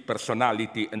confused with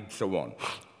personality and so on.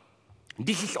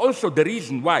 This is also the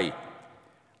reason why,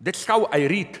 that's how I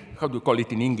read, how do you call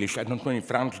it in English? I don't know in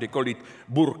French, they call it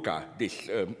burqa, this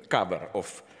cover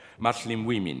of Muslim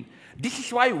women. This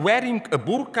is why wearing a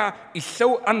burqa is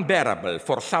so unbearable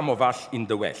for some of us in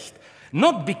the West.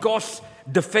 Not because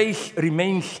the face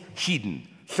remains hidden,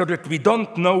 so that we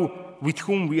don't know with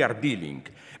whom we are dealing,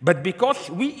 but because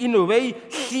we, in a way,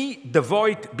 see the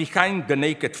void behind the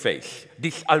naked face,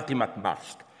 this ultimate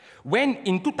mask. When,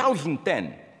 in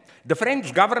 2010, the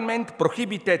French government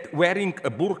prohibited wearing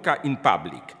a burqa in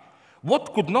public,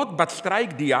 what could not but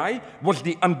strike the eye was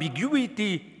the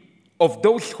ambiguity of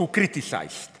those who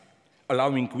criticized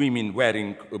allowing women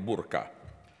wearing a burqa.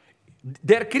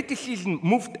 Their criticism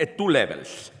moved at two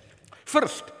levels.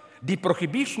 First, the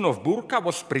prohibition of burqa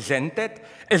was presented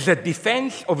as a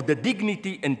defense of the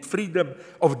dignity and freedom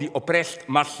of the oppressed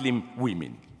Muslim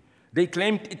women. They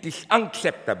claimed it is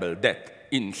unacceptable that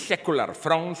in secular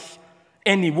France,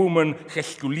 any woman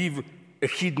has to live a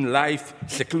hidden life,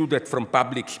 secluded from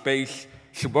public space,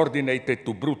 subordinated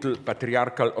to brutal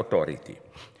patriarchal authority.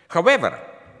 However,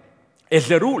 as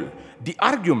a rule, the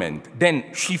argument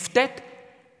then shifted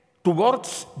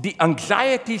towards the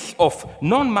anxieties of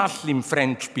non-Muslim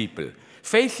French people.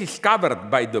 Faces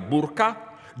covered by the burqa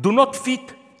do not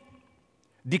fit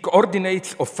the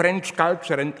coordinates of French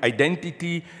culture and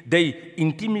identity. They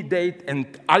intimidate and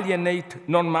alienate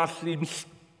non-Muslims.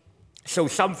 So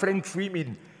some French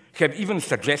women have even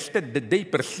suggested that they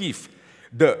perceive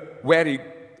the wearing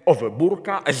of a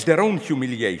burqa as their own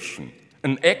humiliation,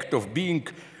 an act of being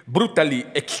brutally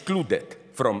excluded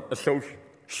from a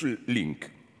social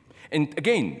link. And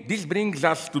again, this brings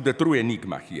us to the true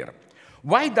enigma here.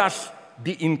 Why does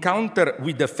the encounter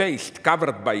with the face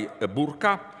covered by a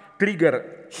burqa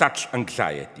trigger such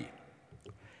anxiety?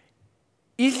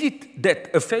 Is it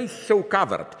that a face so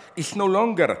covered is no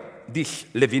longer this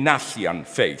Levinasian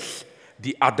face,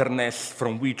 the otherness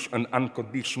from which an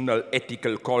unconditional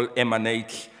ethical call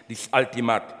emanates, this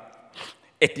ultimate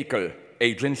ethical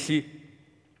agency?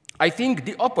 I think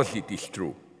the opposite is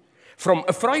true. From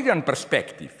a Freudian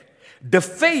perspective, the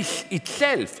face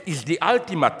itself is the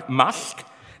ultimate mask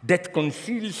that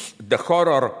conceals the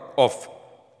horror of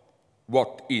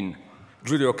what in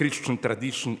Judeo-Christian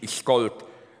tradition is called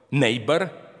neighbor,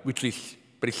 which is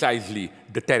precisely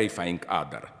the terrifying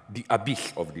other, the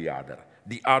abyss of the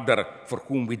other for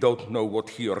whom we don't know what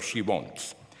he or she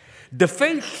wants. The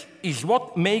face is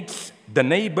what makes the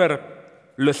neighbor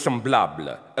le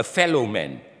semblable, a fellow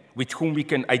man with whom we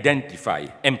can identify,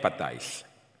 empathize.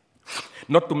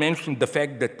 Not to mention the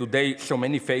fact that today so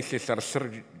many faces are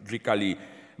surgically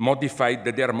modified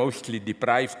that they are mostly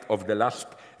deprived of the last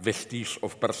vestige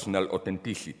of personal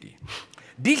authenticity.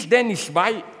 This then is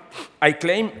why I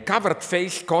claim covered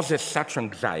face causes such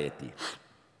anxiety.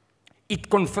 It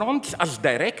confronts us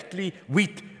directly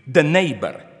with the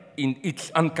neighbor in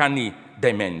its uncanny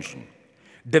dimension.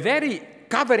 The very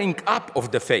covering up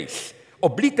of the face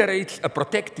obliterates a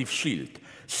protective shield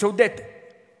so that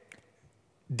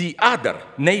the other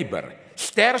neighbor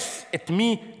stares at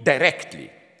me directly.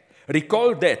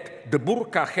 Recall that the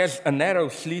burqa has a narrow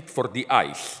slit for the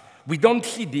eyes. We don't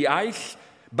see the eyes,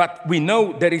 but we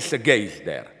know there is a gaze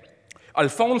there.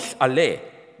 Alphonse Allais,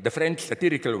 the French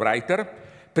satirical writer,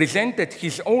 presented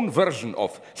his own version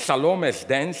of Salome's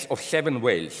dance of 7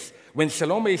 whales. When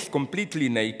Salome is completely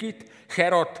naked,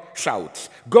 Herod shouts,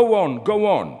 go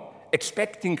on,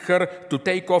 expecting her to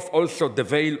take off also the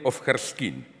veil of her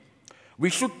skin. We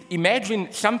should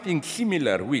imagine something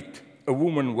similar with a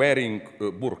woman wearing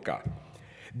a burqa.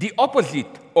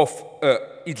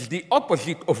 It's the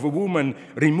opposite of a woman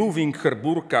removing her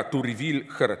burqa to reveal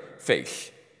her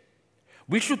face.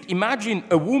 We should imagine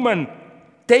a woman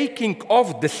taking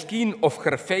off the skin of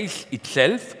her face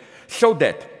itself so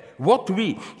that what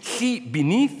we see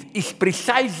beneath is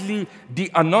precisely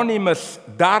the anonymous,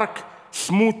 dark,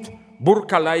 smooth,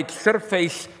 burqa-like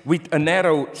surface with a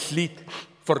narrow slit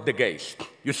for the gaze.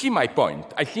 You see my point?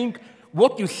 I think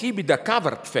what you see with the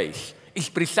covered face is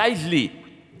precisely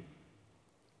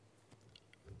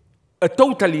a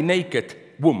totally naked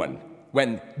woman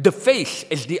when the face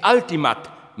as the ultimate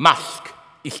mask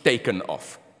is taken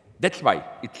off. That's why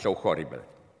it's so horrible.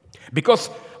 Because,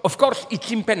 of course,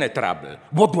 it's impenetrable.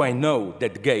 What do I know,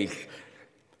 that gaze?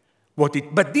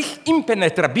 But this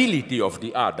impenetrability of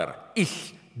the other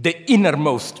is the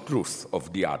innermost truth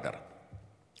of the other.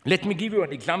 Let me give you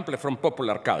an example from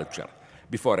popular culture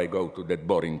before I go to that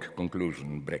boring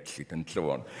conclusion, Brexit and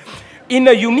so on. In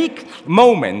a unique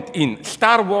moment in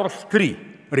Star Wars 3,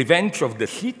 Revenge of the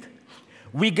Sith,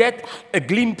 we get a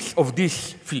glimpse of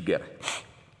this figure.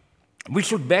 We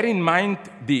should bear in mind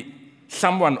the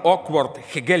somewhat awkward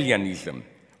Hegelianism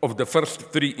of the first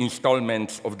 3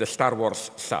 installments of the Star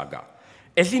Wars saga.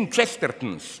 As in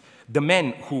Chesterton's The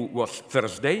Man Who Was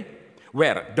Thursday,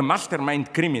 where the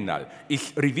mastermind criminal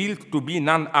is revealed to be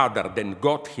none other than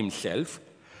God himself,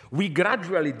 we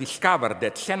gradually discover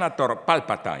that Senator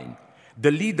Palpatine,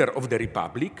 the leader of the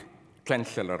Republic,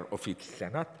 chancellor of its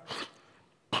Senate,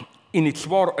 in its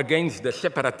war against the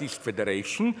Separatist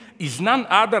Federation, is none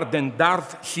other than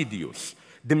Darth Sidious,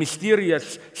 the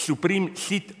mysterious supreme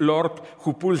Sith Lord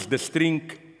who pulls the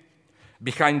string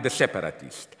behind the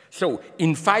Separatists. So,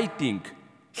 in fighting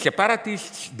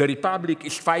Separatists, the Republic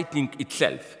is fighting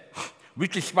itself,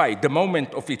 which is why the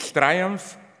moment of its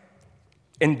triumph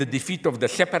and the defeat of the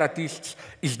Separatists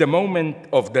is the moment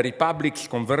of the Republic's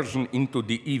conversion into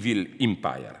the evil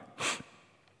empire.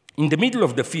 In the middle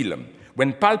of the film,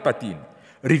 when Palpatine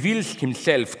reveals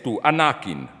himself to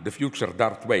Anakin, the future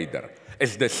Darth Vader,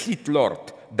 as the Sith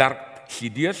Lord Darth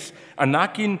Sidious,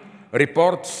 Anakin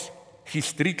reports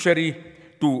his treachery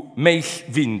to Mace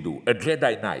Windu, a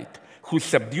Jedi Knight, who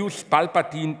subdues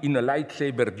Palpatine in a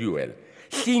lightsaber duel.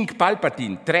 Seeing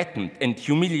Palpatine threatened and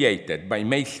humiliated by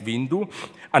Mace Windu,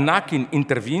 Anakin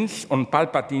intervenes on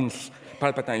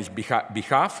Palpatine's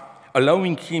behalf,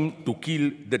 allowing him to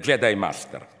kill the Jedi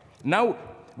Master. Now,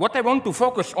 what I want to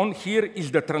focus on here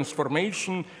is the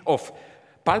transformation of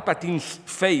Palpatine's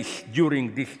face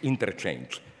during this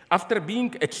interchange. After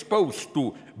being exposed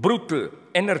to brutal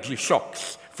energy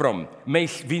shocks from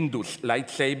Mace Windu's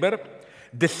lightsaber,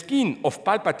 the skin of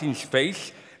Palpatine's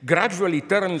face gradually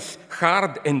turns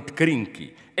hard and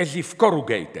crinky, as if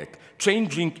corrugated,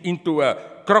 changing into a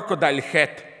crocodile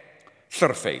head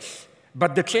surface.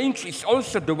 But the change is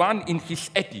also the one in his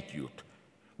attitude.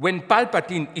 When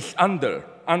Palpatine is under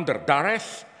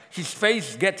duress, his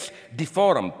face gets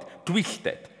deformed,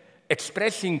 twisted,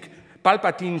 expressing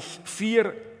Palpatine's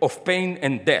fear of pain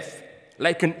and death,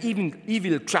 like an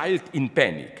evil child in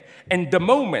panic. And the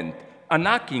moment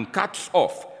Anakin cuts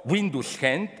off Windu's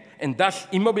hand and thus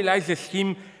immobilizes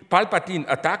him, Palpatine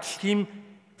attacks him,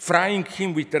 frying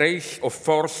him with rays of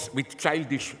force with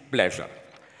childish pleasure.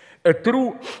 A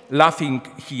true laughing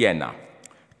hyena.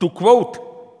 To quote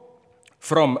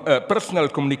from a personal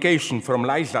communication from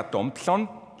Liza Thompson,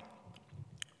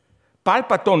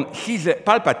 Palpatine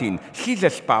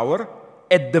seizes power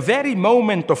at the very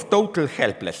moment of total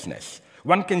helplessness.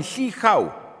 One can see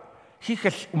how he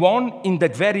has won in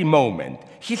that very moment.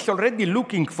 He's already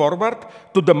looking forward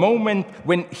to the moment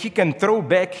when he can throw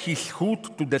back his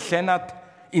hood to the Senate,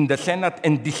 in the Senate,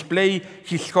 and display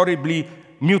his horribly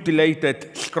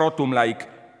mutilated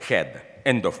scrotum-like head.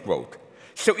 End of quote.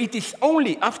 So it is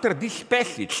only after this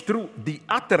passage through the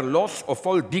utter loss of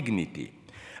all dignity,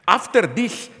 after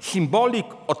this symbolic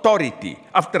authority,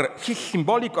 after his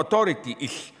symbolic authority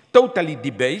is totally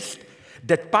debased,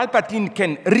 that Palpatine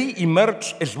can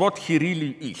re-emerge as what he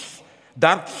really is,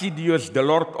 Darth Sidious, the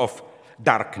Lord of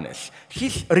Darkness.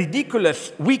 His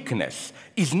ridiculous weakness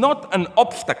is not an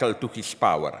obstacle to his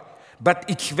power, but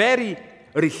its very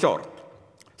resort.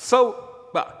 So,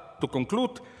 to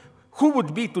conclude, who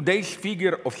would be today's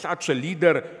figure of such a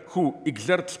leader who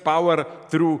exerts power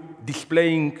through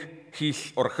displaying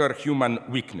his or her human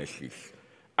weaknesses?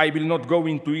 I will not go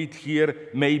into it here,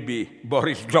 maybe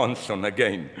Boris Johnson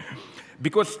again.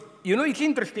 Because, you know, it's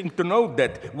interesting to note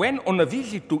that when on a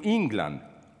visit to England,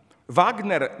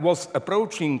 Wagner was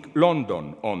approaching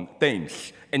London on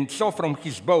Thames and saw from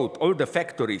his boat all the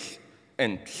factories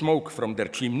and smoke from their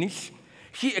chimneys,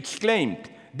 he exclaimed,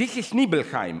 "This is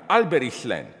Nibelheim, Alberich's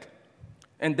land."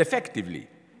 And effectively,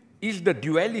 is the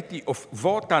duality of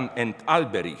Wotan and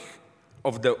Alberich,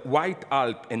 of the White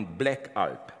Alp and Black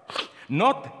Alp,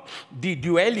 not the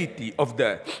duality of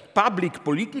the public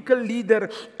political leader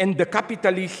and the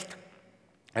capitalist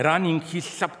running his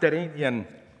subterranean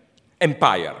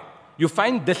empire. You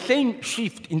find the same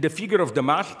shift in the figure of the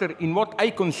master in what I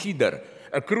consider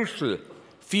a crucial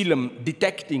film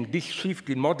detecting this shift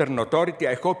in modern authority.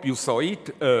 I hope you saw it.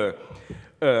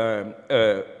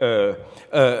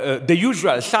 The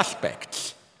Usual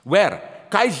Suspects, where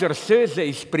Kaiser Söze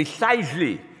is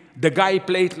precisely the guy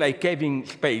played like Kevin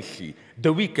Spacey,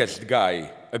 the weakest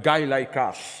guy, a guy like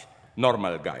us,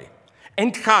 normal guy.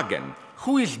 And Hagen,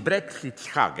 who is Brexit's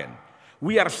Hagen?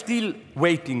 We are still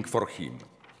waiting for him.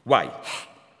 Why?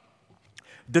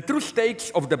 The true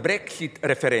stakes of the Brexit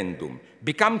referendum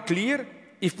become clear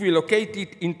if we locate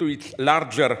it into its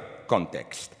larger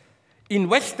context. In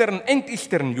Western and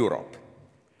Eastern Europe,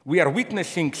 we are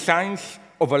witnessing signs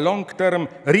of a long-term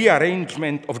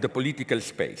rearrangement of the political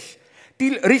space.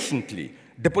 Till recently,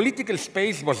 the political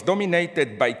space was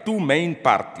dominated by two main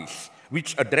parties,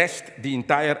 which addressed the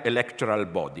entire electoral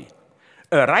body.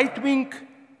 A right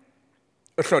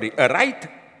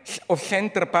of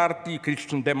Center Party,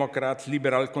 Christian Democrats,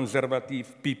 Liberal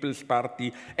Conservative, People's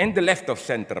Party, and the left of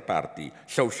Center Party,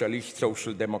 Socialist,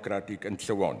 Social Democratic, and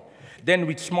so on. Then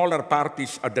with smaller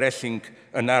parties addressing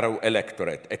a narrow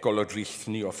electorate, ecologists,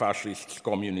 neo-fascists,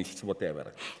 communists,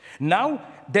 whatever. Now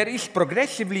there is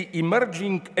progressively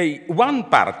emerging one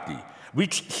party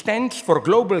which stands for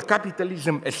global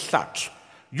capitalism as such,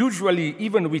 usually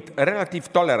even with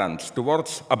relative tolerance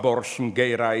towards abortion,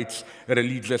 gay rights,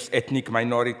 religious, ethnic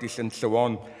minorities, and so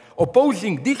on.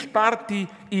 Opposing this party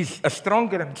is a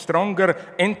stronger and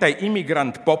stronger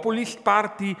anti-immigrant populist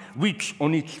party, which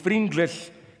on its fringes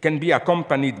can be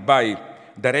accompanied by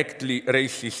directly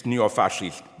racist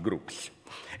neo-fascist groups.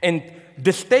 And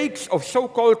the stakes of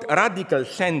so-called radical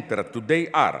center today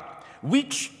are,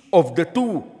 which of the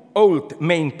two old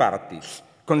main parties,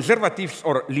 conservatives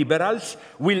or liberals,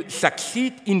 will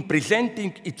succeed in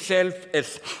presenting itself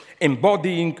as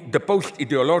embodying the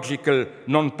post-ideological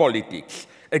non-politics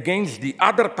against the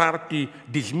other party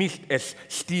dismissed as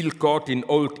still caught in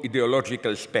old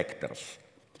ideological specters.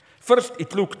 First,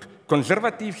 it looked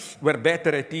conservatives were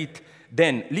better at it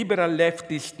than liberal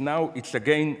leftists. Now it's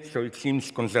again, so it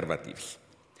seems, conservatives.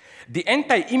 The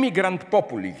anti-immigrant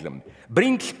populism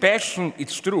brings passion,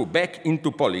 it's true, back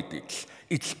into politics.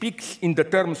 It speaks in the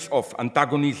terms of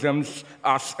antagonisms,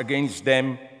 us against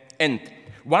them, and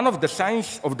one of the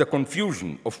signs of the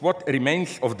confusion of what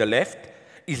remains of the left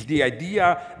is the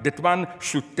idea that one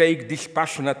should take this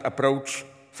passionate approach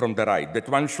from the right, that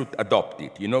one should adopt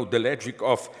it. You know, the logic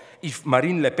of if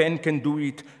Marine Le Pen can do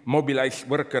it, mobilize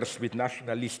workers with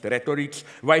nationalist rhetorics,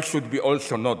 why should we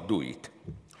also not do it?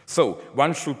 So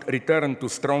one should return to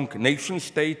strong nation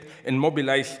state and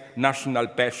mobilize national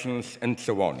passions and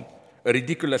so on. A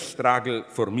ridiculous struggle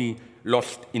for me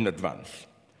lost in advance.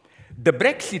 The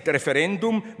Brexit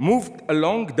referendum moved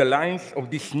along the lines of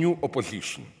this new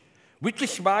opposition, which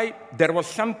is why there was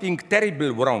something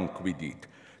terrible wrong with it.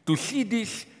 To see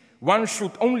this, one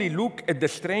should only look at the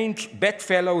strange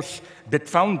bedfellows that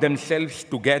found themselves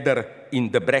together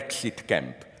in the Brexit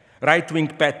camp. Right-wing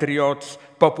patriots,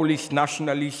 populist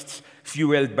nationalists,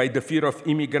 fueled by the fear of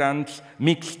immigrants,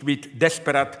 mixed with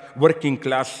desperate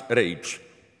working-class rage.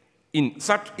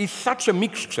 Is such a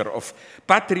mixture of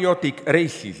patriotic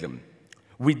racism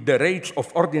with the rage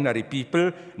of ordinary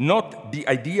people not the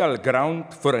ideal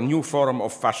ground for a new form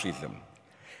of fascism?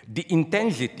 The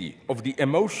intensity of the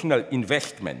emotional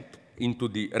investment into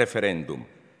the referendum,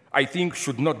 I think,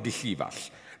 should not deceive us.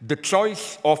 The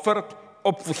choice offered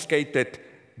obfuscated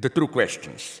the true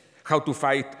questions. How to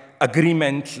fight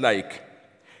agreements like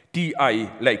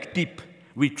TIP,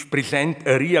 which present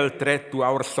a real threat to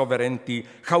our sovereignty,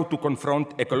 how to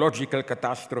confront ecological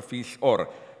catastrophes or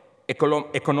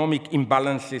economic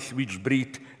imbalances which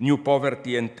breed new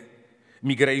poverty and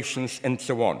migrations and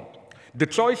so on. The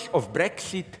choice of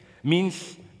Brexit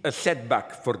means a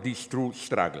setback for these true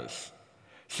struggles.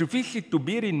 Suffice to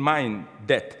bear in mind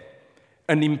that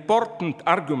an important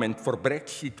argument for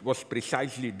Brexit was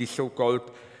precisely the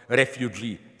so-called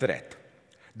refugee threat.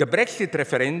 The Brexit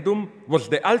referendum was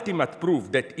the ultimate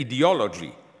proof that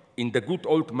ideology, in the good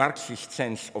old Marxist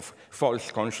sense of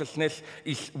false consciousness,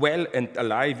 is well and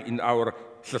alive in our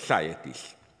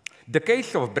societies. The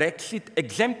case of Brexit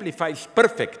exemplifies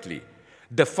perfectly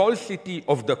the falsity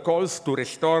of the calls to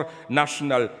restore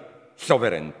national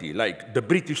sovereignty, like the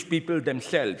British people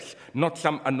themselves, not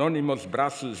some anonymous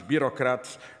Brussels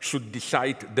bureaucrats, should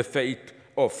decide the fate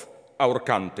of our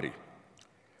country.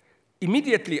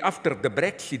 Immediately after the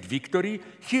Brexit victory,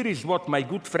 here is what my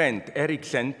good friend Eric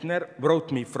Sentner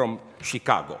wrote me from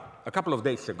Chicago, a couple of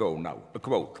days ago now, a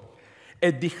quote.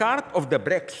 At the heart of the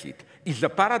Brexit is a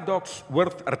paradox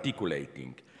worth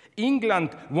articulating.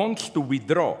 England wants to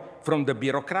withdraw from the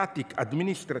bureaucratic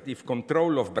administrative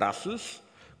control of Brussels,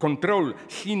 control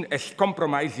seen as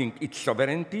compromising its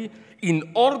sovereignty,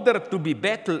 in order to be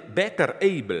better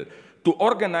able to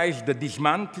organize the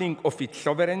dismantling of its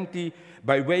sovereignty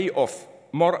by way of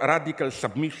more radical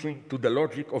submission to the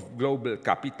logic of global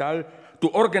capital, to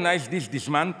organize this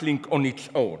dismantling on its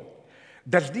own.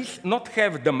 Does this not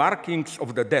have the markings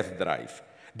of the death drive?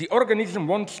 The organism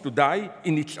wants to die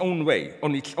in its own way,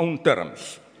 on its own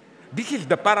terms. This is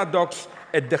the paradox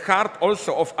at the heart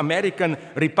also of American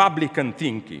Republican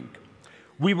thinking.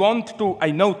 We want to,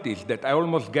 I noticed that I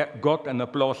almost got an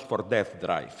applause for death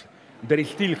drive. There is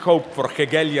still hope for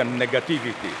Hegelian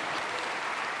negativity.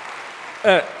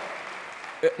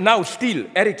 Now still,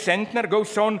 Eric Sentner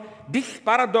goes on, this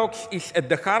paradox is at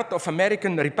the heart of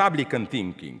American Republican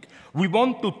thinking. We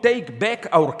want to take back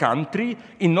our country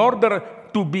in order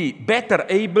to be better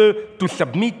able to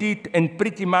submit it and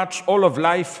pretty much all of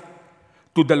life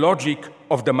to the logic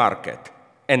of the market.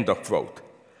 end of quote.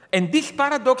 And this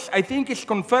paradox, I think, is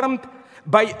confirmed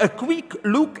by a quick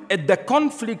look at the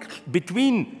conflict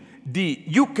between the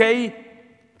UK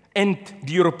and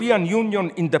the European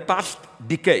Union in the past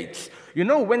decades. You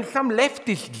know, when some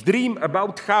leftists dream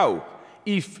about how,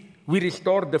 if we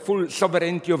restore the full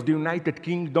sovereignty of the United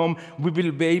Kingdom, we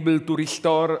will be able to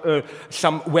restore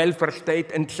some welfare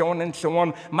state and so on and so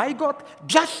on. My God,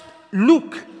 just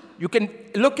look. You can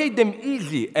locate them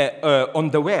easy on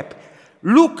the web.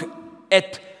 Look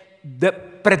at the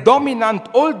predominant,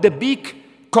 all the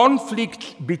big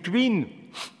conflicts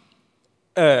between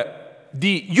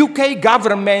the UK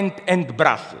government and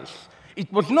Brussels.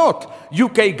 It was not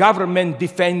UK government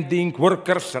defending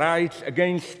workers' rights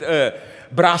against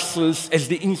Brussels as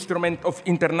the instrument of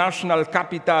international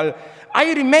capital.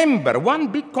 I remember one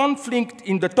big conflict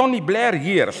in the Tony Blair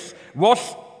years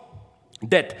was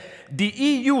that the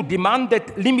EU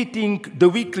demanded limiting the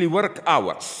weekly work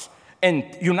hours, and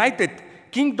United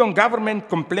Kingdom government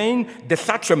complained that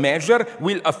such a measure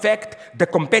will affect the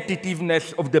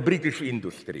competitiveness of the British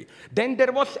industry. Then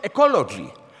there was ecology.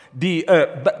 The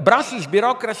Brussels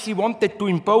bureaucracy wanted to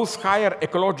impose higher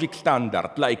ecologic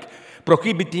standards, like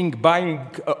prohibiting buying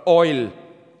oil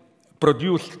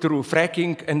produced through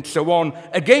fracking and so on.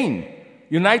 Again,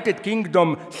 United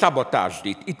Kingdom sabotaged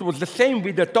it. It was the same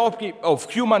with the topic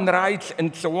of human rights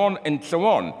and so on and so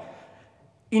on.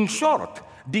 In short,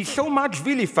 the so much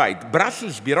vilified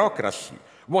Brussels bureaucracy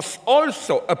was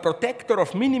also a protector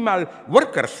of minimal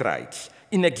workers' rights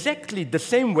in exactly the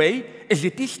same way as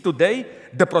it is today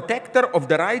the protector of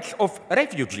the rights of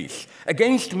refugees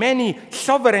against many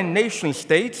sovereign nation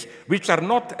states which are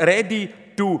not ready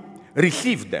to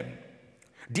receive them.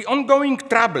 The ongoing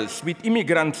troubles with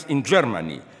immigrants in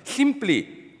Germany simply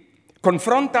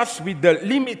confront us with the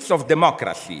limits of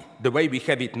democracy, the way we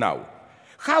have it now.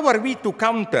 How are we to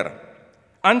counter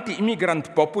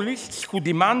anti-immigrant populists who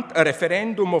demand a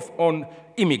referendum on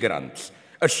immigrants,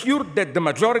 assured that the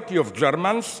majority of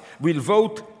Germans will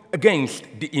vote against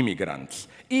the immigrants?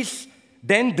 Is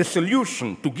then the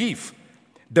solution to give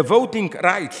the voting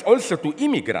rights also to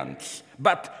immigrants?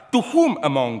 But to whom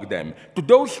among them? To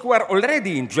those who are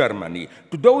already in Germany,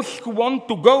 to those who want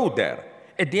to go there.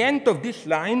 At the end of this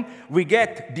line, we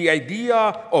get the idea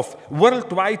of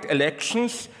worldwide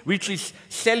elections, which is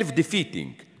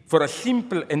self-defeating for a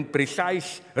simple and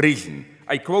precise reason.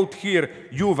 I quote here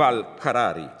Yuval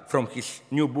Harari from his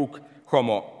new book,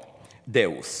 Homo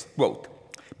Deus. Quote,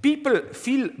 "People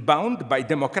feel bound by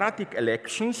democratic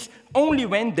elections only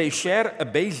when they share a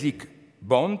basic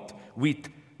bond with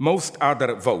most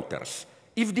other voters.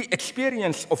 If the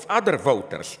experience of other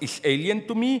voters is alien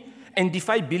to me, and if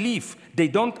I believe they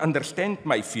don't understand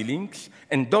my feelings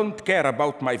and don't care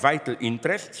about my vital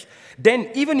interests, then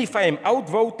even if I am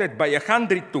outvoted by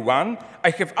 100 to 1,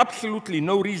 I have absolutely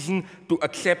no reason to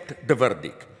accept the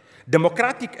verdict.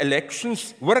 Democratic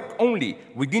elections work only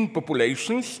within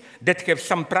populations that have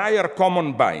some prior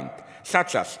common bind,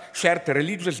 such as shared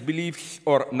religious beliefs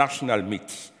or national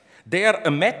myths. They are a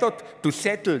method to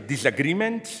settle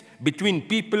disagreements between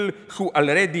people who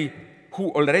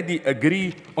already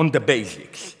agree on the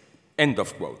basics." End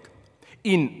of quote.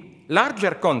 In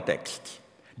larger contexts,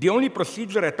 the only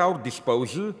procedure at our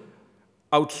disposal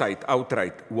outside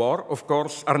outright war, of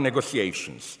course, are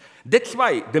negotiations. That's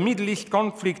why the Middle East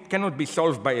conflict cannot be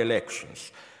solved by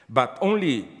elections, but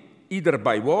only either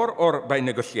by war or by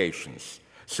negotiations.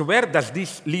 So where does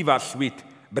this leave us with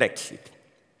Brexit?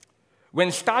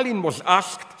 When Stalin was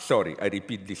asked, sorry, I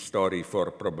repeat this story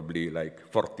for probably like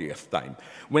 40th time.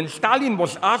 When Stalin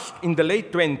was asked in the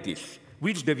late 20s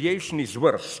which deviation is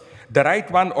worse, the right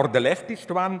one or the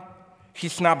leftist one, he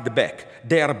snapped back.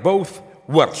 They are both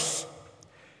worse.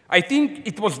 I think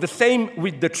it was the same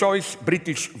with the choice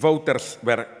British voters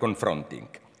were confronting.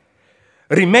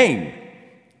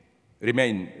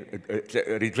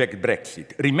 Reject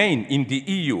Brexit, remain in the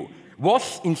EU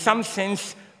was in some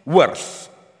sense worse,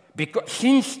 because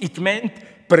since it meant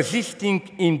persisting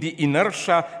in the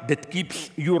inertia that keeps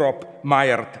Europe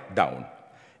mired down.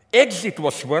 Exit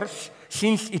was worse,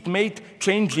 since it made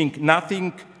changing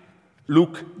nothing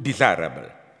look desirable.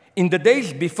 In the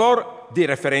days before the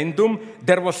referendum,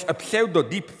 there was a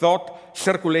pseudo-deep thought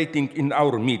circulating in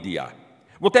our media.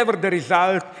 Whatever the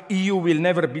result, EU will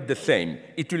never be the same.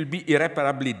 It will be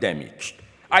irreparably damaged.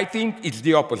 I think it's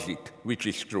the opposite, which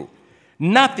is true.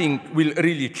 Nothing will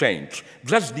really change.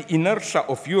 Just the inertia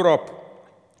of Europe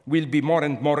will be more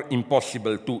and more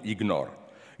impossible to ignore.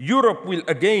 Europe will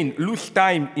again lose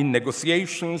time in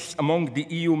negotiations among the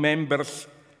EU members,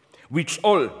 which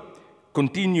will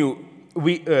continue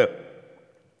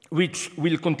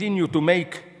to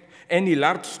make any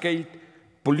large-scale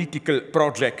political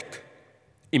project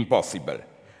impossible.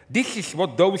 This is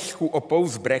what those who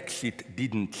oppose Brexit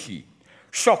didn't see.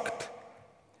 Shocked,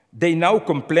 they now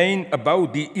complain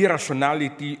about the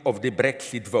irrationality of the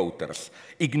Brexit voters,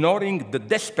 ignoring the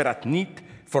desperate need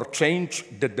for change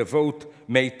that the vote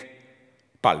made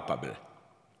palpable.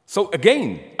 So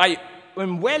again, I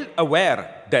am well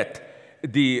aware that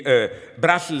the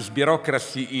Brussels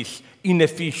bureaucracy is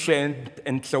inefficient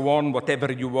and so on,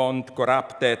 whatever you want,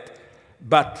 corrupted,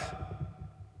 but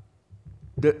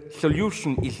the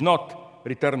solution is not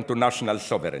return to national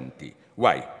sovereignty.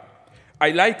 Why? I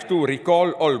like to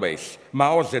recall always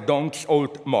Mao Zedong's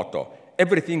old motto,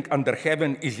 everything under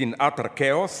heaven is in utter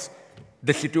chaos,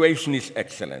 the situation is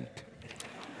excellent.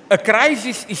 A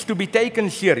crisis is to be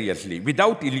taken seriously,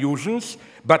 without illusions,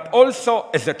 but also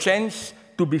as a chance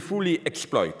to be fully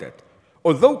exploited.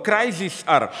 Although crises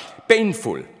are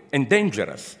painful and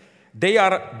dangerous, they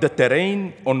are the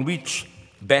terrain on which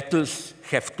battles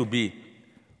have to be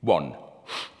won.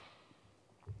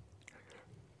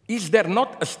 Is there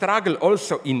not a struggle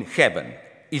also in heaven?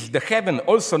 Is the heaven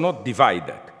also not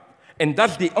divided? And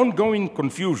does the ongoing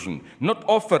confusion not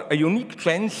offer a unique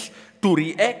chance to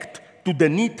react to the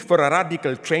need for a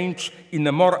radical change in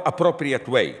a more appropriate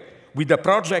way, with a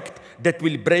project that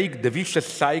will break the vicious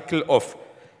cycle of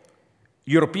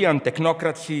European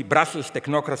technocracy, Brussels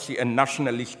technocracy, and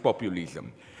nationalist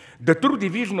populism? The true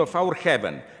division of our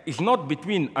heaven is not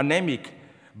between anemic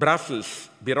Brussels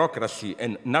bureaucracy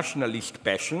and nationalist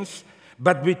passions,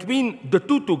 but between the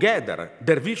two together,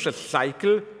 their vicious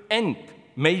cycle, and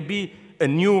maybe a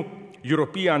new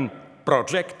European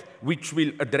project which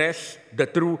will address the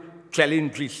true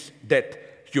challenges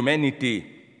that humanity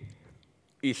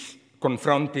is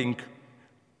confronting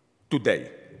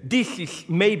today. This is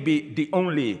maybe the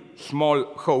only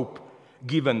small hope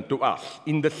given to us.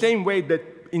 In the same way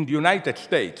that in the United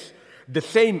States, the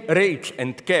same rage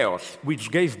and chaos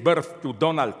which gave birth to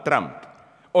Donald Trump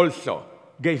also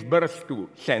gave birth to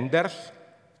Sanders,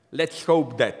 let's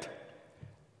hope that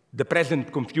the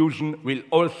present confusion will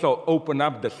also open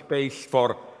up the space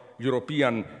for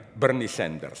European Bernie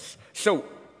Sanders. So,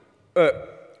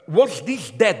 was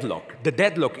this deadlock, the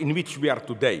deadlock in which we are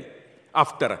today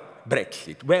after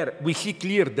Brexit, where we see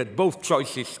clear that both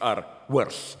choices are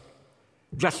worse?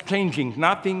 Just changing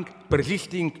nothing,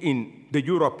 persisting in the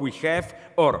Europe we have,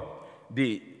 or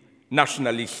the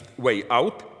nationalist way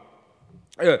out?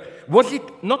 Was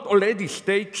it not already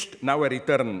staged, now a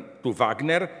return to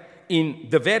Wagner, in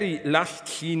the very last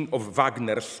scene of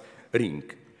Wagner's Ring?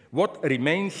 What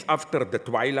remains after the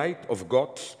twilight of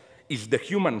gods is the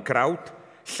human crowd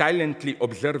silently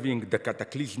observing the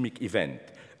cataclysmic event,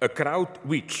 a crowd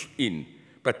which, in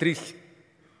Patrice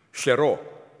Chéreau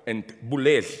and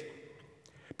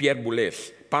Pierre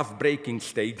Boulez's path-breaking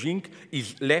staging,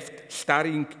 is left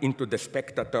staring into the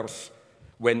spectators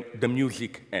when the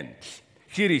music ends.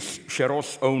 Here is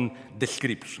Chéreau's own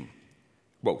description.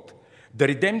 Quote, "The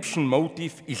redemption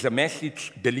motive is a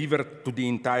message delivered to the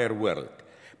entire world.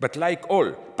 But like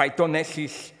all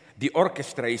Pythonesses, the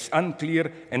orchestra is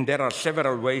unclear and there are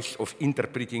several ways of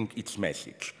interpreting its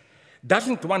message.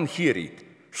 Doesn't one hear it?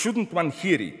 Shouldn't one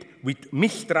hear it with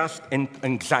mistrust and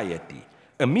anxiety?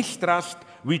 A mistrust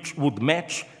which would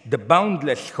match the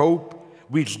boundless hope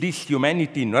which this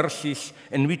humanity nurses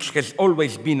and which has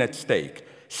always been at stake,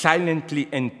 silently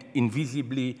and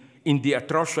invisibly in the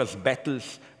atrocious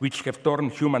battles which have torn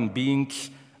human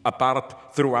beings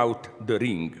apart throughout the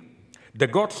Ring. The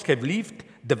gods have lived,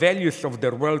 the values of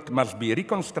their world must be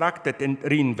reconstructed and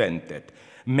reinvented.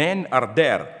 Men are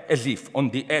there as if on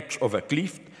the edge of a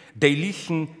cliff. They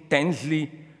listen tensely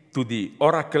to the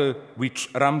oracle which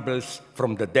rumbles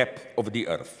from the depth of the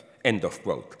earth." End of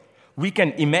quote. We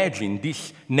can imagine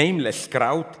this nameless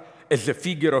crowd as a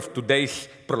figure of today's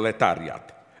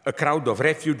proletariat, a crowd of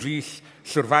refugees,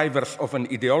 survivors of an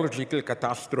ideological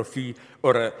catastrophe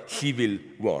or a civil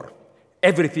war.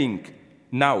 Everything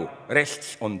now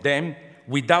rests on them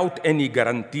without any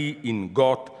guarantee in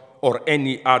God or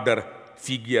any other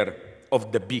figure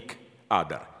of the big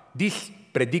other. This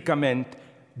predicament,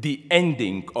 the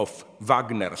ending of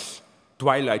Wagner's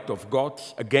Twilight of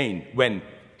Gods, again, when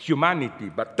humanity,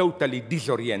 but totally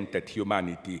disoriented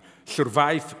humanity,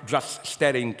 survive just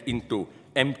staring into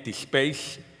empty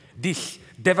space, this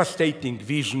devastating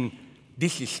vision,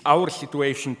 this is our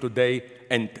situation today,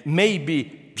 and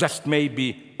maybe, just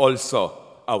maybe,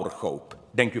 also our hope.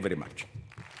 Thank you very much.